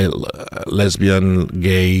lesbian,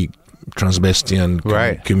 gay, transvestian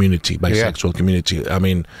community, bisexual community. I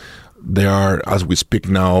mean, they are, as we speak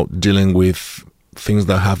now, dealing with things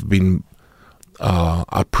that have been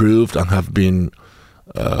approved and have been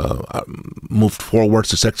moved forward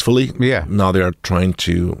successfully. Yeah. Now they are trying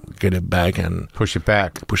to get it back and push it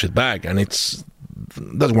back, and that's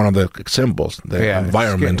one of the examples. The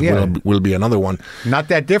environment will be another one. Not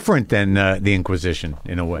that different than the Inquisition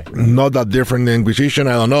in a way. Not that different than the Inquisition,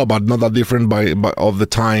 I don't know, but not that different by of the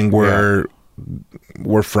time where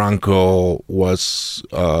Franco was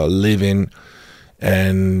living.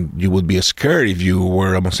 And you would be scared if you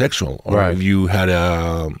were homosexual or if you had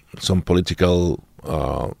some political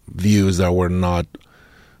views that were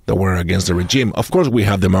against the regime. Of course, we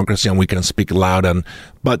have democracy and we can speak loud.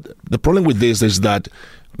 But the problem with this is that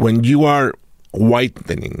when you are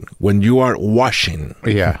whitening, when you are washing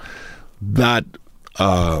that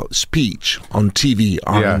speech on TV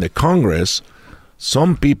or in the Congress,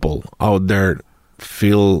 some people out there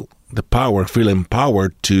feel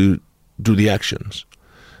empowered to do the actions.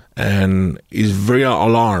 And it's very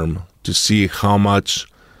alarming to see how much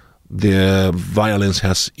the violence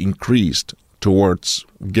has increased towards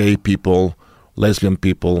gay people, lesbian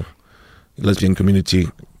community.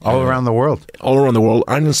 All around the world. All around the world,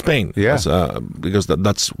 and in Spain. Yeah. Because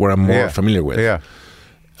that's where I'm more familiar with. Yeah.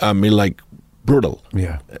 I mean, like, brutal.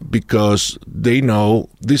 Yeah. Because they know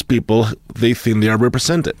these people, they think they are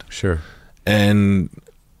represented. Sure. And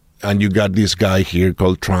you got this guy here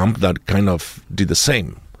called Trump that kind of did the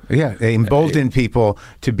same. Yeah, they embolden people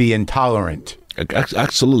to be intolerant.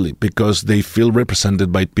 Absolutely, because they feel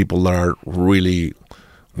represented by people that are really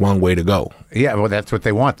one way to go. Yeah, well, that's what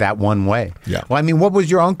they want, that one way. Yeah. Well, I mean, what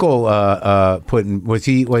was your uncle put in?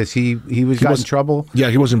 He was in trouble? Yeah,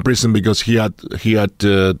 he was in prison because he had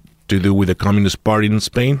to do with the Communist Party in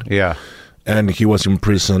Spain. Yeah. And he was in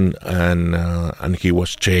prison, and he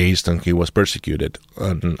was chased, and he was persecuted,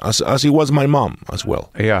 and as he was my mom as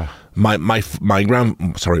well. Yeah. My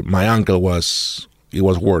uncle was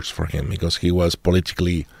worse for him because he was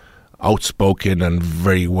politically outspoken and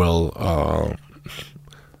very well.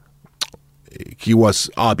 He was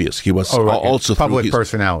obvious. He was also public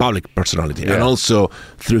personality, and also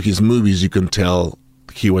through his movies, you can tell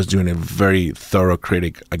he was doing a very thorough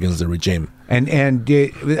critic against the regime. And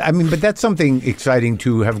I mean, but that's something exciting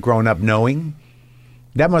to have grown up knowing.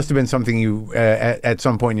 That must have been something you, at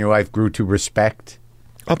some point in your life, grew to respect.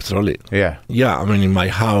 Absolutely. Yeah. Yeah, I mean, in my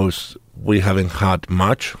house, we haven't had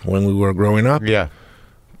much when we were growing up. Yeah.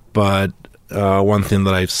 But one thing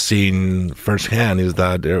that I've seen firsthand is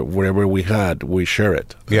that whatever we had, we share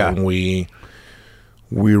it. Yeah. And we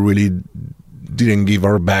really didn't give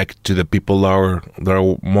our back to the people that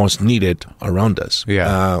are most needed around us.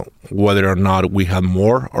 Yeah. Whether or not we had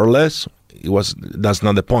more or less, that's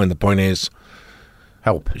not the point. The point is,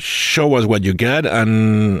 help. Show us what you get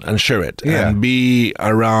and share it. Yeah. And be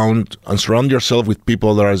around and surround yourself with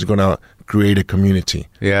people that are going to create a community.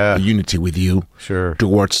 Yeah. A unity with you. Sure.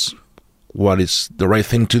 Towards what is the right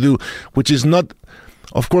thing to do, which is not,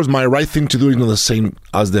 of course, my right thing to do is not the same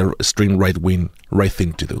as the extreme right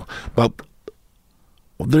thing to do. But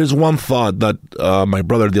there's one thought that my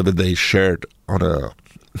brother the other day shared on a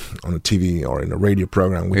TV or in a radio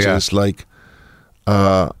program, which is like,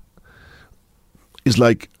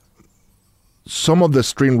 some of the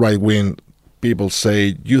extreme right-wing people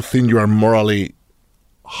say, you think you are morally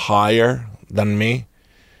higher than me,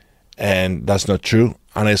 and that's not true.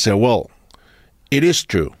 And I say, well, it is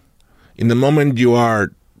true. In the moment you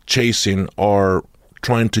are chasing or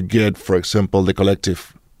trying to get, for example, the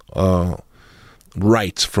collective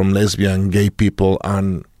rights from lesbian, gay people,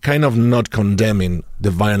 and kind of not condemning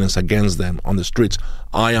the violence against them on the streets,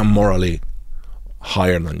 I am morally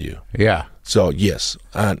higher than you. Yeah. So, yes,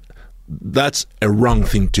 and that's a wrong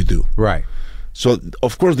thing to do. Right. So,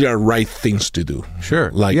 of course, there are right things to do.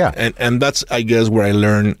 Sure. And that's, I guess, where I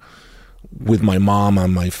learned with my mom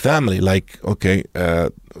and my family. Like, okay,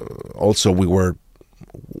 also we were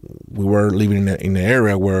living in an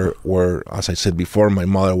area where, as I said before, my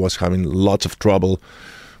mother was having lots of trouble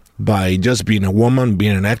by just being a woman,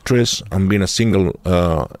 being an actress, and being a single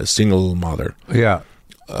mother. Yeah.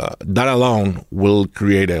 That alone will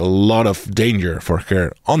create a lot of danger for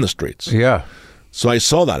her on the streets. Yeah. So I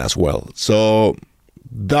saw that as well. So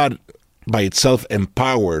that by itself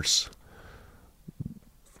empowers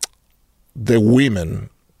the women,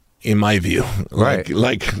 in my view. Right.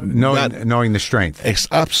 Like knowing the strength.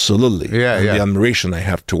 Absolutely. Yeah, and yeah. the admiration I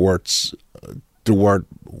have toward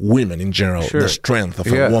women in general. Sure. The strength of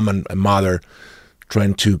a woman, a mother,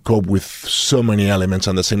 trying to cope with so many elements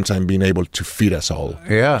and at the same time being able to feed us all.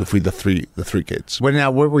 Yeah. To feed the three kids. Well,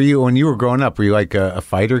 now, what were you when you were growing up? Were you like a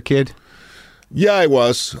fighter kid? Yeah, I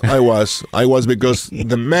was because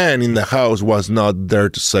the man in the house was not there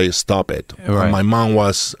to say stop it. Right. And my mom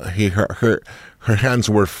was her hands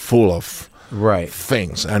were full of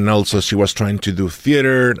things, and also she was trying to do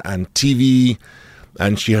theater and TV,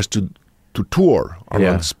 and she has to tour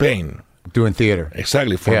around Spain. Doing theater.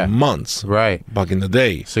 Exactly, for months. Right. Back in the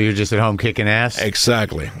day. So you're just at home kicking ass?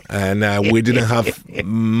 Exactly. And we didn't have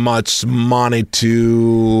much money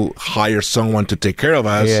to hire someone to take care of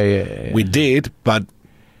us. Yeah. We did, but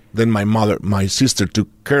then my sister took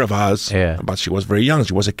care of us. Yeah. But she was very young.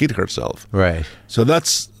 She was a kid herself. Right. So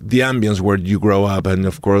that's the ambience where you grow up. And,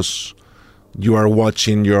 of course, you are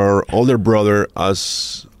watching your older brother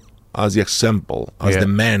as the example, as the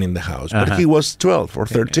man in the house. But he was 12 or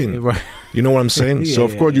 13. You know what I'm saying? So,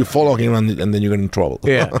 of course, you follow him and then you get in trouble.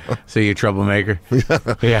 Yeah. So you're a troublemaker.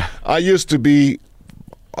 Yeah. I used to be,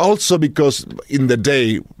 also because in the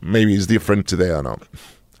day, maybe it's different today, I don't know.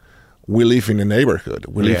 We live in a neighborhood.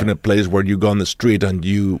 We live in a place where you go on the street and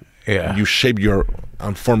you shape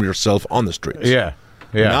and form yourself on the streets. Yeah.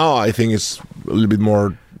 Yeah. Now I think it's a little bit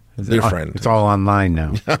more different. It's all online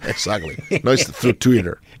now. Exactly. No, it's through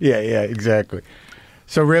Twitter. Yeah, exactly.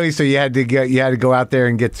 So really, you had to go out there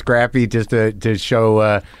and get scrappy just to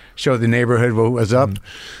show the neighborhood what was up.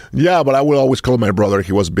 Yeah, but I will always call my brother.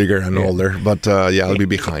 He was bigger and older, but I'll be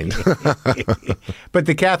behind. But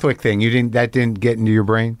the Catholic thing, that didn't get into your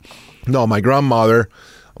brain? No, my grandmother,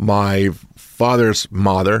 my father's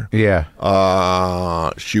mother. Yeah.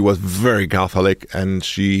 She was very Catholic, and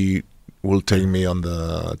she will take me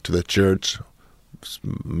to the church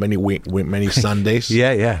many Sundays.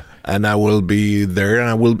 Yeah. And I will be there,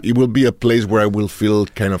 and it will be a place where I will feel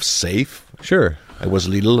kind of safe. Sure. I was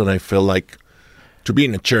little, and I felt like to be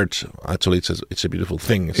in a church. Actually, it's a beautiful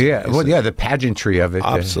thing. The pageantry of it.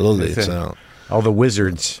 Absolutely, all the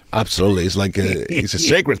wizards. Absolutely, it's like it's a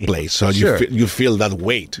sacred place. So you feel that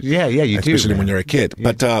weight. Yeah, you do, especially when you're a kid.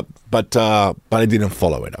 But I didn't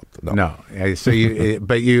follow it up. No. So you,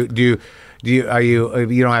 but you do. You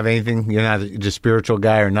don't have anything. You're not just spiritual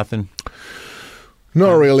guy or nothing.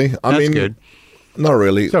 Not really. I mean, good. Not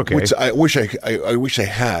really. It's okay. Which I wish I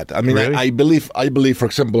had. I mean, really? I believe. For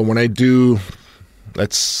example, when I do,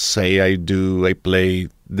 let's say I play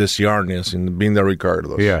Desi Arnaz in Being the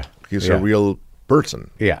Ricardos. Yeah. He's a real person.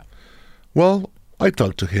 Yeah. Well, I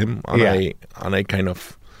talk to him, and I kind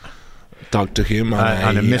of talk to him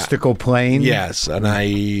on a mystical plane. Yes, and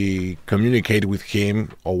I communicate with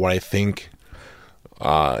him or what I think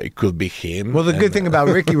it could be him. Well, the good thing about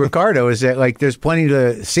Ricky Ricardo is that there's plenty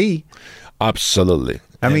to see. Absolutely.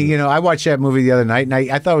 I mean, I watched that movie the other night, and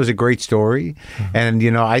I thought it was a great story. And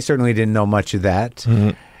I certainly didn't know much of that.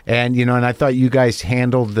 Mm-hmm. And and I thought you guys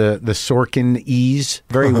handled the Sorkin ease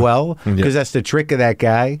very well, because that's the trick of that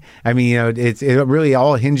guy. I mean, it really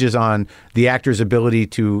all hinges on the actor's ability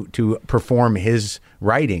to perform his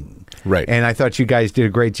writing. Right. And I thought you guys did a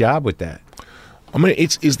great job with that. I mean,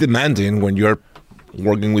 it's demanding when you're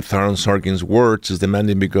working with Aaron Sorkin's words. Is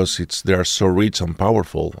demanding because they are so rich and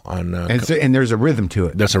powerful, and there's a rhythm to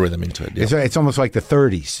it. There's a rhythm into it. Yeah. It's almost like the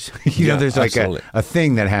 30s. There's like a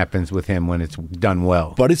thing that happens with him when it's done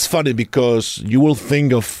well. But it's funny because you will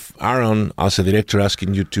think of Aaron as a director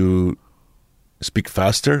asking you to speak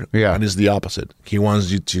faster, and it's the opposite. He wants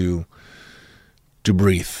you to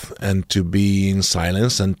breathe and to be in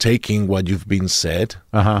silence and taking what you've been said.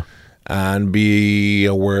 And be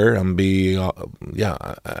aware and be,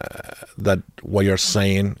 that what you're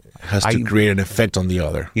saying has to create an effect on the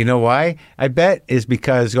other. You know why? I bet is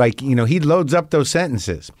because, he loads up those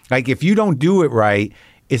sentences. If you don't do it right,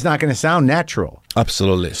 it's not going to sound natural.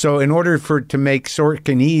 Absolutely. So in order to make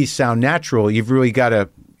Sorkinese sound natural, you've really got to,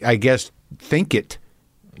 I guess, think it.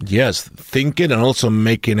 Yes, think it and also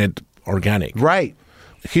making it organic. Right.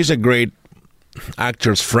 He's a great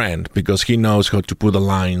actor's friend because he knows how to put the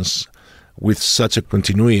lines with such a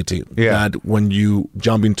continuity that when you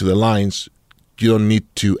jump into the lines, you don't need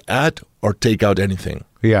to add or take out anything.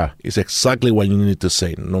 Yeah. It's exactly what you need to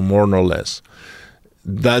say, no more, no less.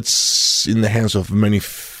 That's in the hands of many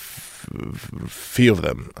few of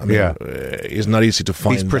them. I mean, it's not easy to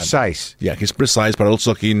find. He's precise. Yeah, he's precise, but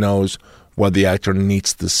also he knows what the actor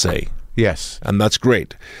needs to say. Yes. And that's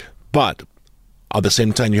great. But at the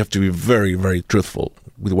same time, you have to be very, very truthful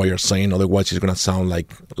with what you're saying. Otherwise, it's going to sound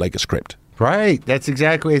like a script. Right. That's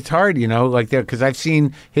exactly. It's hard, because I've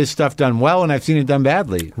seen his stuff done well and I've seen it done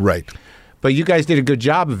badly. Right. But you guys did a good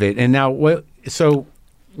job of it. And now, so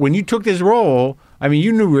when you took this role, I mean,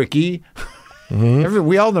 you knew Ricky. Mm-hmm.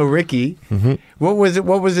 We all know Ricky. Mm-hmm. What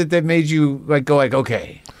was it that made you go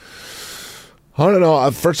okay? I don't know.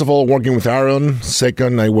 First of all, working with Aaron.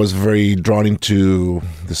 Second, I was very drawn into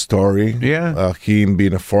the story. Yeah. Him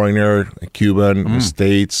being a foreigner, a Cuban, in the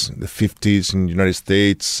States, the 50s in the United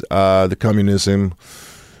States, the communism.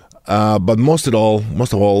 But most of all,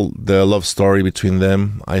 the love story between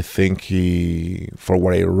them. I think for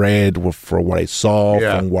what I read, for what I saw,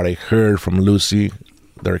 from what I heard from Lucy,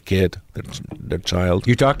 their kid, their child.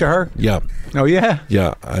 You talked to her? Yeah. Oh, yeah?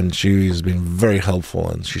 Yeah, and she's been very helpful,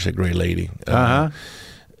 and she's a great lady.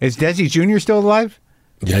 Is Desi Jr. still alive?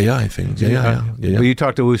 Yeah, I think. Yeah. Well, you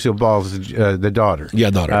talked to Lucille Ball's the daughter.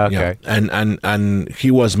 Yeah, daughter. Okay. Yeah. And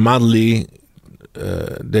he was madly,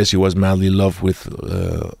 Desi was madly in love with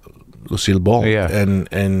Lucille Ball. Yeah.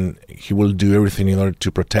 And he will do everything in order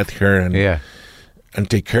to protect her and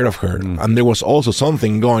take care of her. And there was also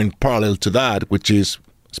something going parallel to that, which is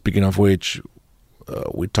speaking of which,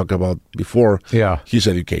 we talked about before, his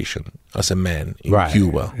education as a man in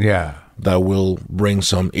Cuba. Yeah. That will bring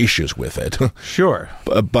some issues with it. Sure.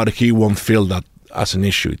 But he won't feel that as an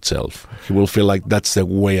issue itself. He will feel like that's the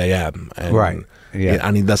way I am. And,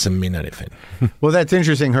 and it doesn't mean anything. Well, that's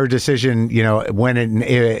interesting. Her decision, when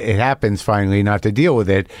it happens finally, not to deal with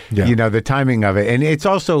it, the timing of it. And it's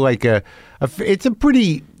also like it's a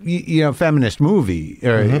pretty, feminist movie,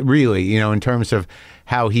 really, in terms of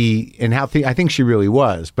how he and how I think she really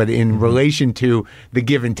was, but in relation to the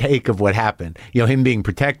give and take of what happened, him being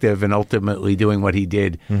protective and ultimately doing what he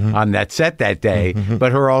did on that set that day,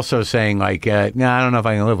 but her also saying like, no, I don't know if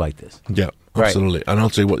I can live like this. Yeah, absolutely. And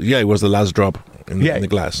also, it was the last drop in the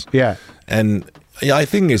glass. Yeah. And I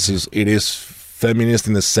think it is feminist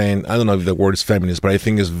in the sense, I don't know if the word is feminist, but I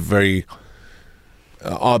think it's very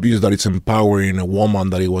obvious that it's empowering a woman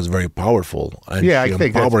that it was very powerful. And she I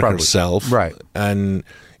think empowered herself. Right. And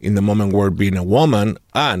in the moment where being a woman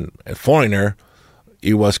and a foreigner,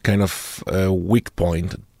 it was kind of a weak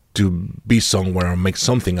point to be somewhere and make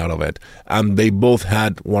something out of it. And they both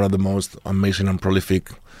had one of the most amazing and prolific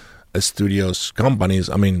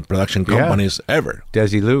production companies ever.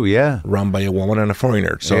 Desi Lu, run by a woman and a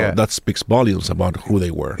foreigner. So that speaks volumes about who they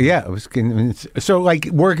were. Yeah, so like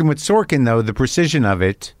working with Sorkin though, the precision of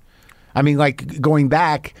it. I mean, like going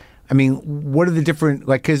back. I mean, what are the different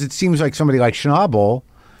because it seems like somebody like Schnabel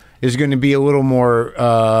is going to be a little more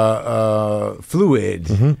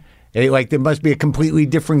fluid. There must be a completely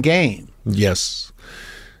different game. Yes,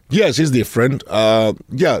 it's different.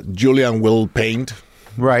 Julian will paint.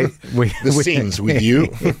 Right. The scenes with you.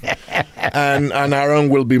 and Aaron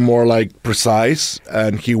will be more like precise,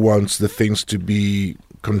 and he wants the things to be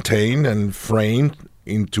contained and framed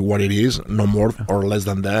into what it is, no more or less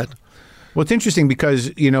than that. Well, it's interesting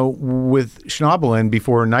because, with Schnabel and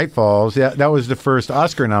Before Night Falls, that was the first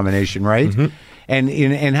Oscar nomination, right?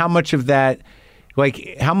 And how much of that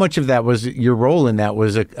was your role in that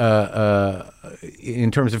was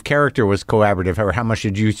in terms of character was collaborative, or how much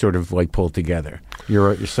did you sort of like pull together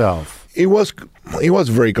yourself? It was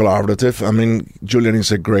very collaborative. I mean, Julian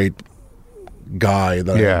is a great guy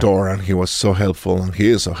that I adore, and he was so helpful, and he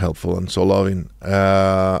is so helpful and so loving.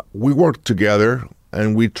 We worked together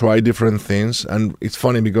and we tried different things, and it's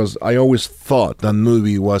funny because I always thought that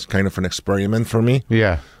movie was kind of an experiment for me.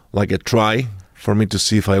 Yeah, like a try for me to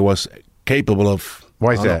see if I was capable of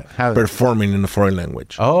performing in a foreign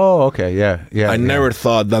language. Oh, okay, yeah. I never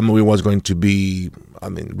thought that movie was going to be,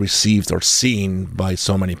 received or seen by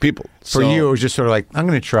so many people. For you, it was just sort of like, I'm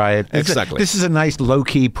going to try it. Exactly. This is a nice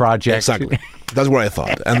low-key project. Exactly. That's what I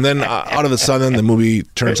thought. And then out of a sudden, the movie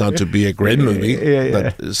turns out to be a great movie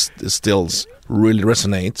that still really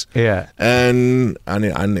resonates. Yeah. And I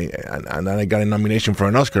got a nomination for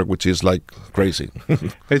an Oscar, which is like crazy.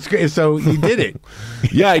 So you did it.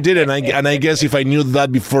 Yeah, I did it. And I guess if I knew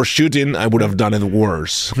that before shooting, I would have done it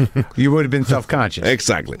worse. You would have been self-conscious.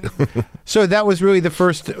 Exactly. So that was really the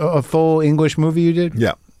first full English movie you did?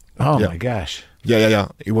 Yeah. Oh my gosh. Yeah.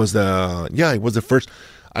 It was the first.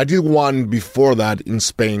 I did one before that in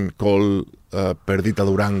Spain called Perdita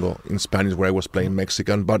Durango in Spanish, where I was playing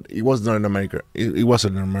Mexican, but it was not an American. It was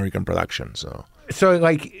an American production. So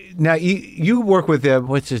like now you work with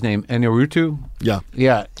what's his name, Iñárritu? Yeah,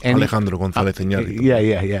 and Alejandro González Iñárritu.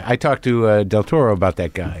 Yeah. I talked to Del Toro about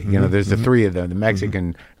that guy. There's the three of them, the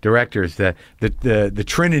Mexican directors, the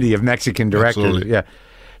trinity of Mexican directors. Absolutely. Yeah.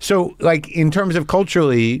 So like in terms of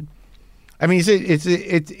culturally,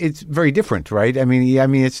 it's very different, right?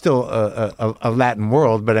 It's still a Latin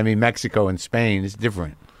world, but Mexico and Spain is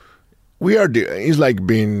different. It's like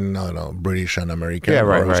being, I don't know, British and American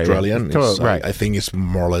or Australian. Right. I think it's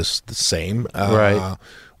more or less the same. Right.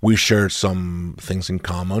 We share some things in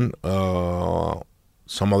common.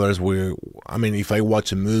 Some others if I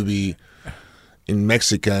watch a movie in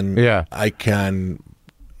Mexican, I can.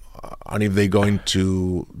 And if they go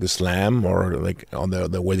into the slam or like on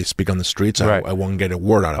the way they speak on the streets, I won't get a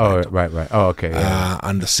word out of it. Right. Oh, okay. Yeah.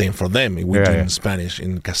 And the same for them. We do in Spanish,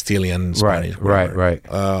 in Castilian Spanish. Right.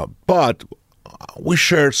 But we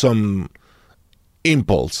share some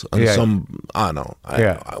impulse and some, I don't know.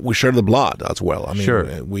 We share the blood as well. Sure.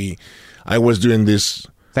 I was doing this.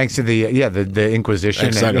 Thanks to the Inquisition.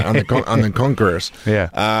 Exactly, and the conquerors. Yeah.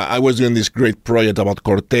 I was doing this great project about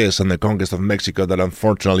Cortés and the conquest of Mexico that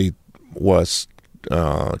unfortunately was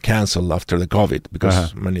canceled after the COVID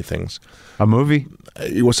because many things. A movie?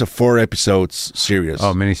 It was a 4 episodes series.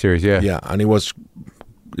 Oh, miniseries, yeah. Yeah, and it was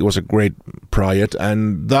a great project,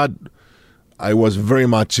 and that I was very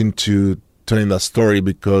much into telling that story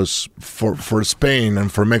because for Spain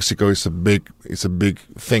and for Mexico it's a big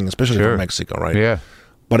thing, especially for Mexico, right? Yeah.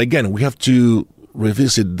 But again, we have to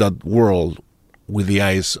revisit that world with the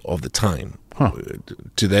eyes of the time. Huh.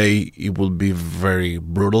 Today, it will be very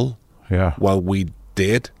brutal. Yeah. What we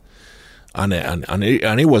did, and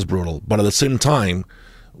it was brutal. But at the same time,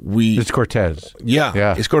 it's Cortez.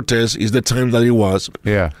 Yeah. It's Cortez. It's the time that it was.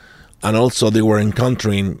 Yeah. And also, they were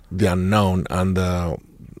encountering the unknown and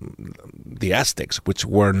the Aztecs, which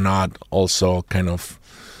were not also kind of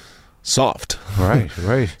soft. Right.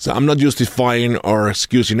 So I'm not justifying or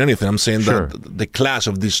excusing anything. I'm saying that the clash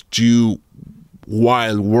of these two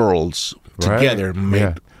wild worlds together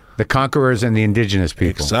made the conquerors and the indigenous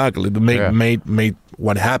people. Exactly. Made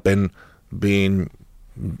what happened being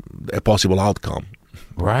a possible outcome.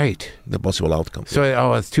 Right. The possible outcome. So,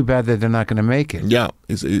 it's too bad that they're not going to make it. Yeah,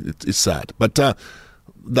 it's sad. But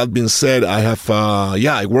that being said, I have,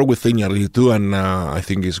 I work with Iñárritu, and I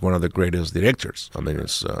think he's one of the greatest directors. I mean,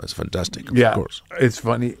 it's fantastic, of course. It's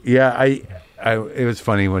funny. Yeah, it was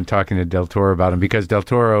funny when talking to Del Toro about him, because Del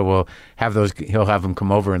Toro will have he'll have him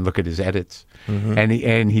come over and look at his edits. Mm-hmm.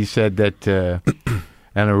 And he said that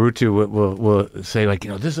Iñárritu will say, like,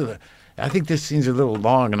 I think this scene's a little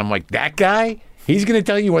long. And I'm like, that guy? He's going to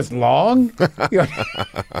tell you what's long?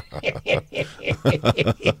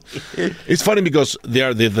 It's funny because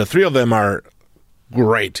the three of them are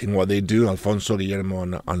great in what they do, Alfonso, Guillermo,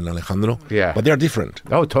 and Alejandro. Yeah. But they're different.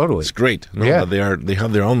 Oh, totally. It's great. Yeah. They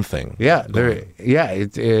have their own thing. Yeah.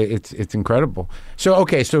 It's incredible. So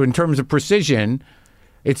in terms of precision,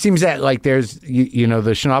 it seems that, like, there's,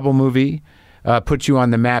 the Chernobyl movie puts you on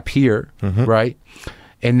the map here, right?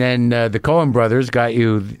 And then the Coen brothers got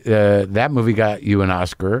you. That movie got you an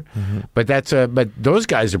Oscar, but but those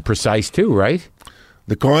guys are precise too, right?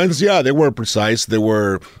 The Coens, they were precise. They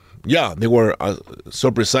were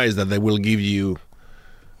so precise that they will give you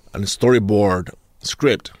a storyboard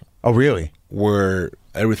script. Oh, really? Where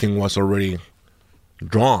everything was already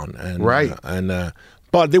drawn, and right.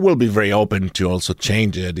 But they will be very open to also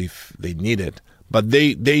change it if they need it. But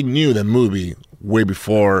they knew the movie way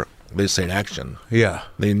before they said action. Yeah.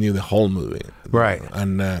 They knew the whole movie. Right.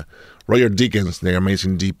 And Roger Deakins, the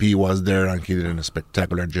amazing DP, was there, and he did a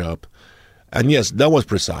spectacular job. And yes, that was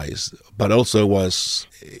precise, but also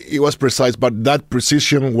it was precise, but that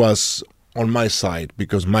precision was on my side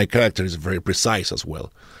because my character is very precise as well.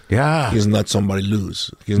 Yeah. He's not somebody loose.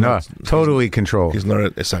 He's totally controlled. He's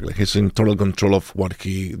not, exactly. He's in total control of what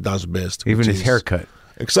he does best. Even his haircut.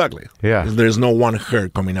 Exactly. Yeah. There's no one hair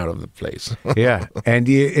coming out of the place. Yeah. And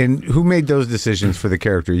who made those decisions for the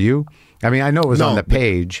character? You? I mean, I know it was on the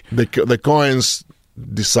page. The Coens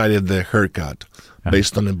decided the haircut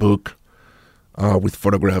based on a book with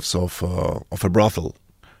photographs of a brothel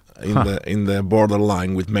in the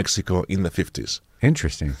borderline with Mexico in the 50s.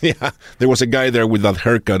 Interesting. Yeah. There was a guy there with that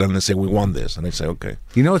haircut, and they say, we want this. And I say, okay.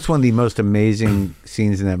 It's one of the most amazing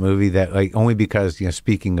scenes in that movie that, like, only because,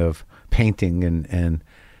 speaking of painting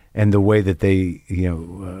and the way that they,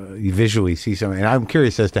 you visually see something. And I'm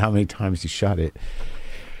curious as to how many times you shot it.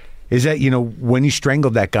 Is that, when you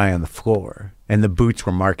strangled that guy on the floor and the boots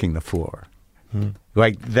were marking the floor,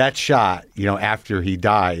 like that shot, after he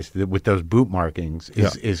dies with those boot markings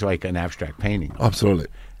is like an abstract painting. Absolutely.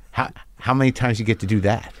 How many times you get to do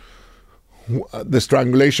that? The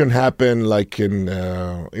strangulation happened like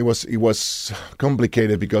it was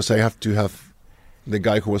complicated because I have to have the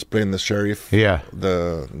guy who was playing the sheriff,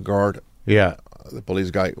 the guard, the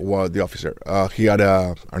police guy, the officer. He had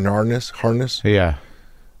an harness,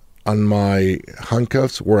 and my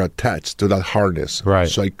handcuffs were attached to that harness, right?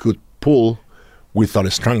 So I could pull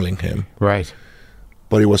without strangling him, right?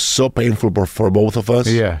 But it was so painful for both of us,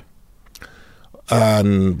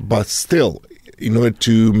 but still, in order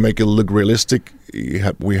to make it look realistic,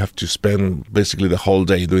 we have to spend basically the whole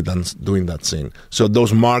day doing that scene. So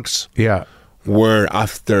those marks, were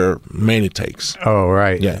after many takes. Oh,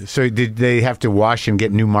 right. Yeah. So did they have to wash and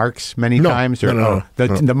get new marks many times? Or, no.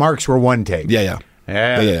 The marks were one take? Yeah.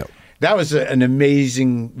 That was an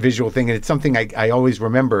amazing visual thing, and it's something I always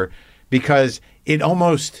remember because it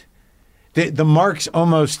almost, the marks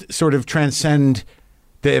almost sort of transcend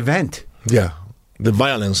the event. Yeah. The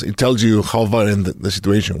violence, it tells you how violent the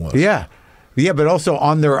situation was. Yeah. Yeah, but also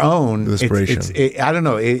on their own, the desperation. I don't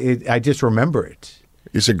know, I just remember it.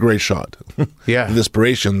 It's a great shot. Yeah, the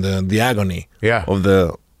desperation, the agony. Of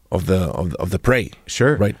the prey.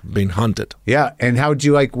 Sure, right, being hunted. Yeah, and how did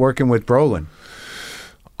you like working with Brolin?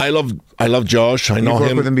 I love Josh. I know him. You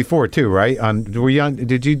worked with him before too, right?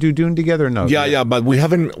 Did you do Dune together? Or no. Yeah, but we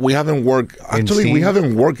haven't worked. Actually, we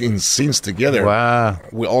haven't worked in scenes together. Wow.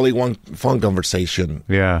 We only one phone conversation.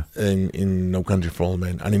 Yeah. In No Country for Old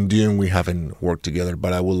Men, and in Dune we haven't worked together.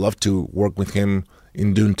 But I would love to work with him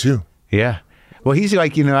in Dune too. Yeah. Well, he's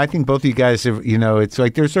like, I think both of you guys have, it's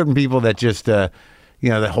like there's certain people that just, that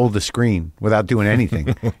hold the screen without doing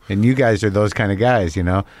anything. And you guys are those kind of guys,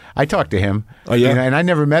 I talked to him. Oh, yeah? And I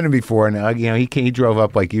never met him before. And, he drove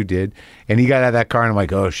up like you did. And he got out of that car and I'm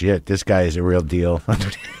like, oh, shit, this guy is a real deal.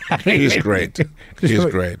 He's great. He's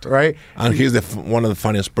great. Right? And he's one of the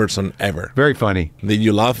funniest person ever. Very funny. Did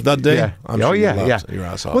you laugh that day? Yeah. I'm sure yeah. Your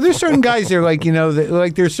ass off. Well, there's certain guys that are like,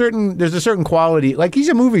 like there's a certain quality. Like he's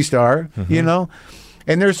a movie star,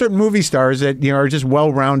 and there are certain movie stars that are just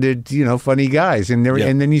well-rounded, funny guys, and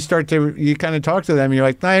then you kind of talk to them, and you're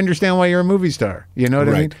like, I understand why you're a movie star. You know what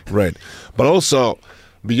I mean? Right. But also,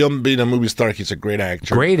 beyond being a movie star, he's a great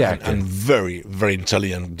actor. And very, very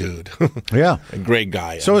intelligent dude. Yeah. A great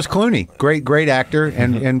guy. So is Clooney. Great actor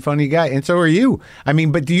and funny guy. And so are you. I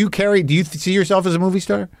mean, but do you see yourself as a movie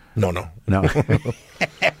star? No. No.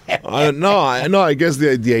 I guess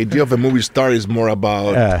the idea of a movie star is more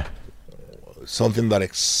about something that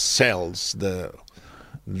excels the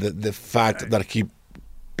fact that he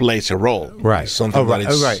plays a role. Right. Something that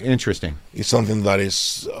is right. Interesting. It's something that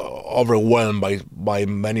is overwhelmed by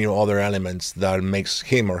many other elements that makes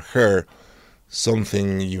him or her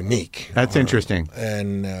something unique. That's interesting.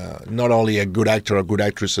 And not only a good actor or good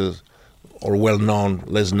actresses or well-known,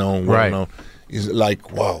 less known, well-known. Is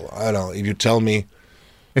like, wow, I don't know, if you tell me...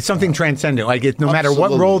 It's something transcendent. Like, no matter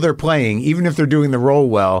what role they're playing, even if they're doing the role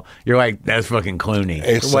well, you're like, that's fucking Clooney.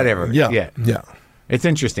 Or whatever. Yeah. It's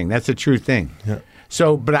interesting. That's a true thing. Yeah.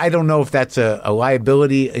 So, but I don't know if that's a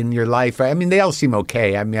liability in your life. I mean, they all seem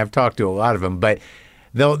okay. I mean, I've talked to a lot of them, but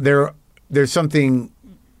there's something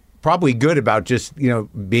probably good about just,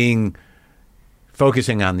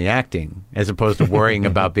 focusing on the acting as opposed to worrying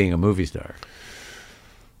about being a movie star.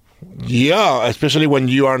 Yeah, especially when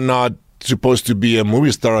you are not supposed to be a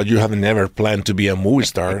movie star, or you have never planned to be a movie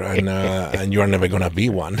star, and you are never going to be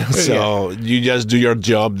one. So you just do your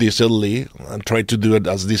job decently and try to do it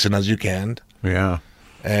as decent as you can. Yeah.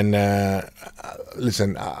 And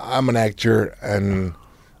listen, I'm an actor, and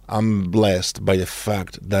I'm blessed by the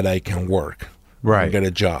fact that I can work, right, get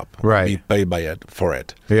a job, right, be paid for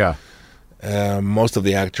it. Yeah. Most of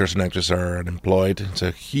the actors and actresses are unemployed. It's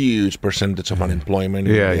a huge percentage of unemployment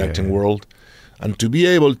in the acting world. And to be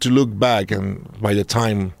able to look back, and at the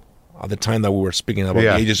time that we were speaking about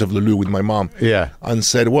the ages of Lulu with my mom, and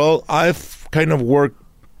said, well, I've kind of worked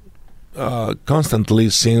constantly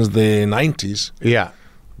since the 90s. Yeah.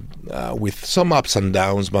 With some ups and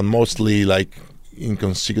downs, but mostly like in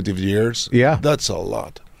consecutive years. Yeah. That's a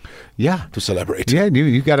lot. Yeah, to celebrate. Yeah,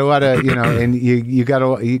 you got a lot of and you got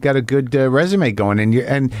a good resume going.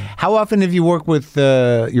 And how often have you worked with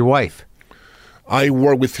your wife? I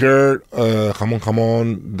work with her,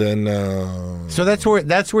 Jamon. Then so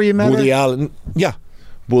that's where you met Woody her? Allen. Yeah,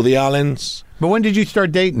 Woody Allen's. But when did you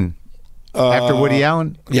start dating? After Woody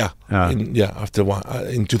Allen? Yeah, after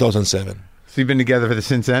in 2007. So you've been together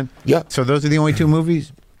since then? Yeah. So those are the only two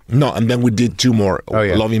movies? No, and then we did two more. Oh,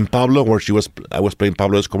 yeah. Loving Pablo, where I was playing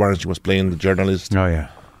Pablo Escobar, and she was playing the journalist. Oh, yeah.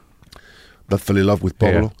 That fell in love with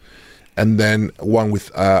Pablo. Yeah. And then one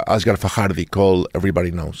with Asghar Farhadi called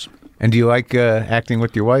Everybody Knows. And do you like acting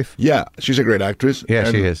with your wife? Yeah, she's a great actress.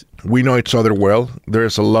 Yeah, she is. We know each other well.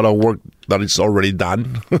 There's a lot of work that is already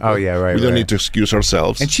done. Oh, yeah, right. We don't need to excuse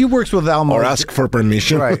ourselves. And she works with Almo. Or ask for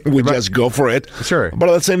permission. Right. We just go for it. Sure. But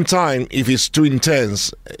at the same time, if it's too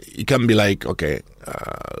intense, it can be like, okay,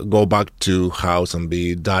 go back to house and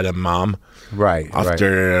be dad and mom. Right.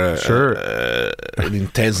 After an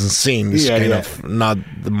intense scene is kind of not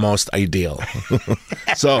the most ideal.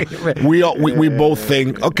 So we both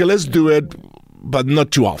think, okay, let's do it, but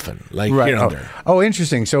not too often, like here and there. Oh,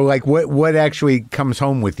 interesting. So like what actually comes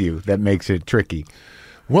home with you that makes it tricky?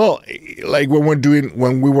 Well, like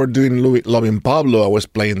when we were doing Loving Pablo, I was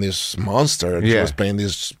playing this monster, and she was playing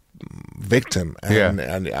this victim,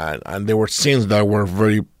 and there were scenes that were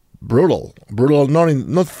very brutal,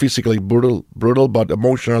 not physically brutal, but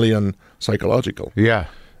emotionally and psychological. Yeah,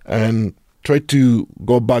 and try to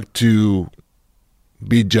go back to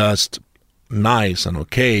be just nice and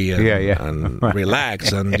okay and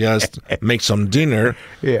relax and just make some dinner.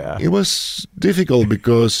 Yeah, it was difficult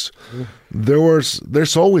because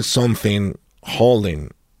there's always something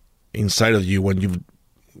holding inside of you when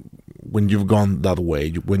you've gone that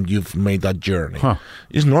way, when you've made that journey.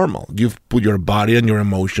 It's normal. You've put your body and your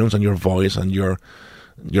emotions and your voice and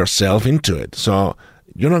yourself into it. So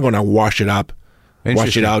you're not going to wash it up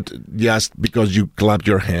wash it out just because you clapped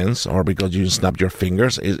your hands or because you snapped your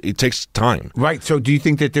fingers. It takes time. Right. So do you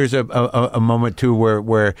think that there's a moment too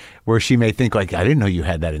where she may think like, I didn't know you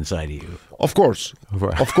had that inside of you? Of course.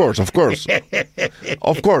 Of course. Of course.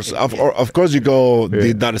 Of course you go,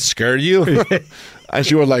 did that scare you? And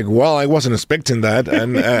she was like, well, I wasn't expecting that,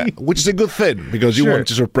 and which is a good thing because you want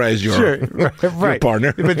to surprise your, your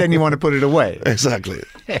partner. But then you want to put it away. Exactly.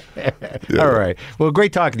 All right. Well,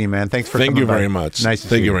 great talking to you, man. Thanks for coming by. Thank you very much. Nice to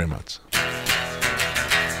see you. Thank you very much.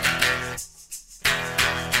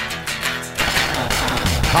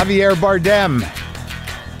 Javier Bardem.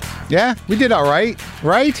 Yeah, we did all right,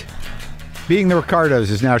 right? Being the Ricardos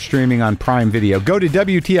is now streaming on Prime Video. Go to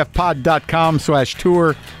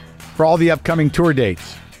WTFpod.com/tour for all the upcoming tour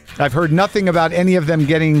dates. I've heard nothing about any of them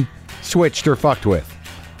getting switched or fucked with.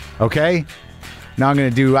 Okay? Now I'm going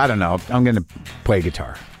to do, I don't know, I'm going to play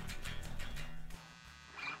guitar.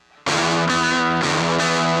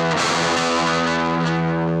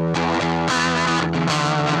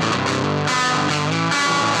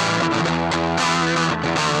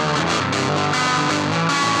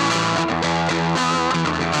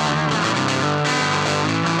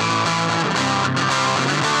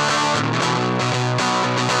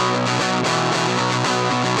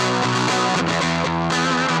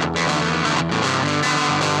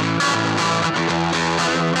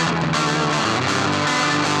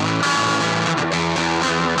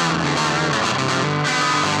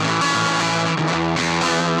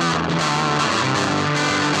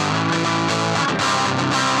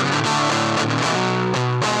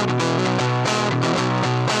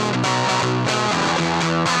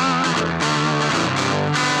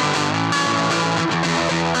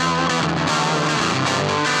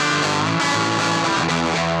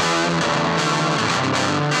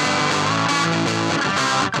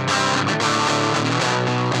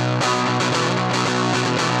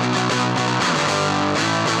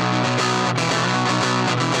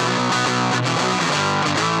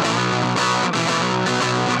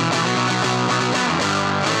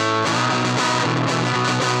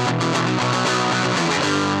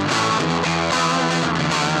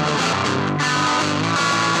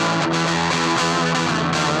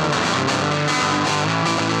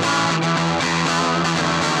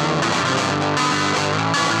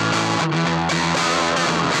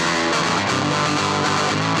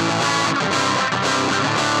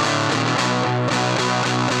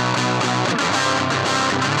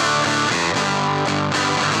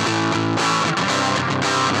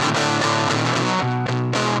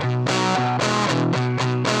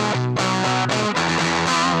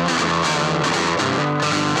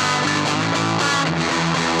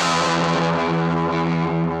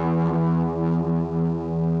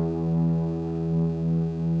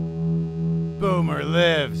 Boomer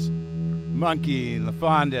lives. Monkey,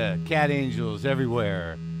 LaFonda, Cat Angels,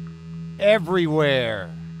 everywhere.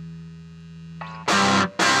 Everywhere.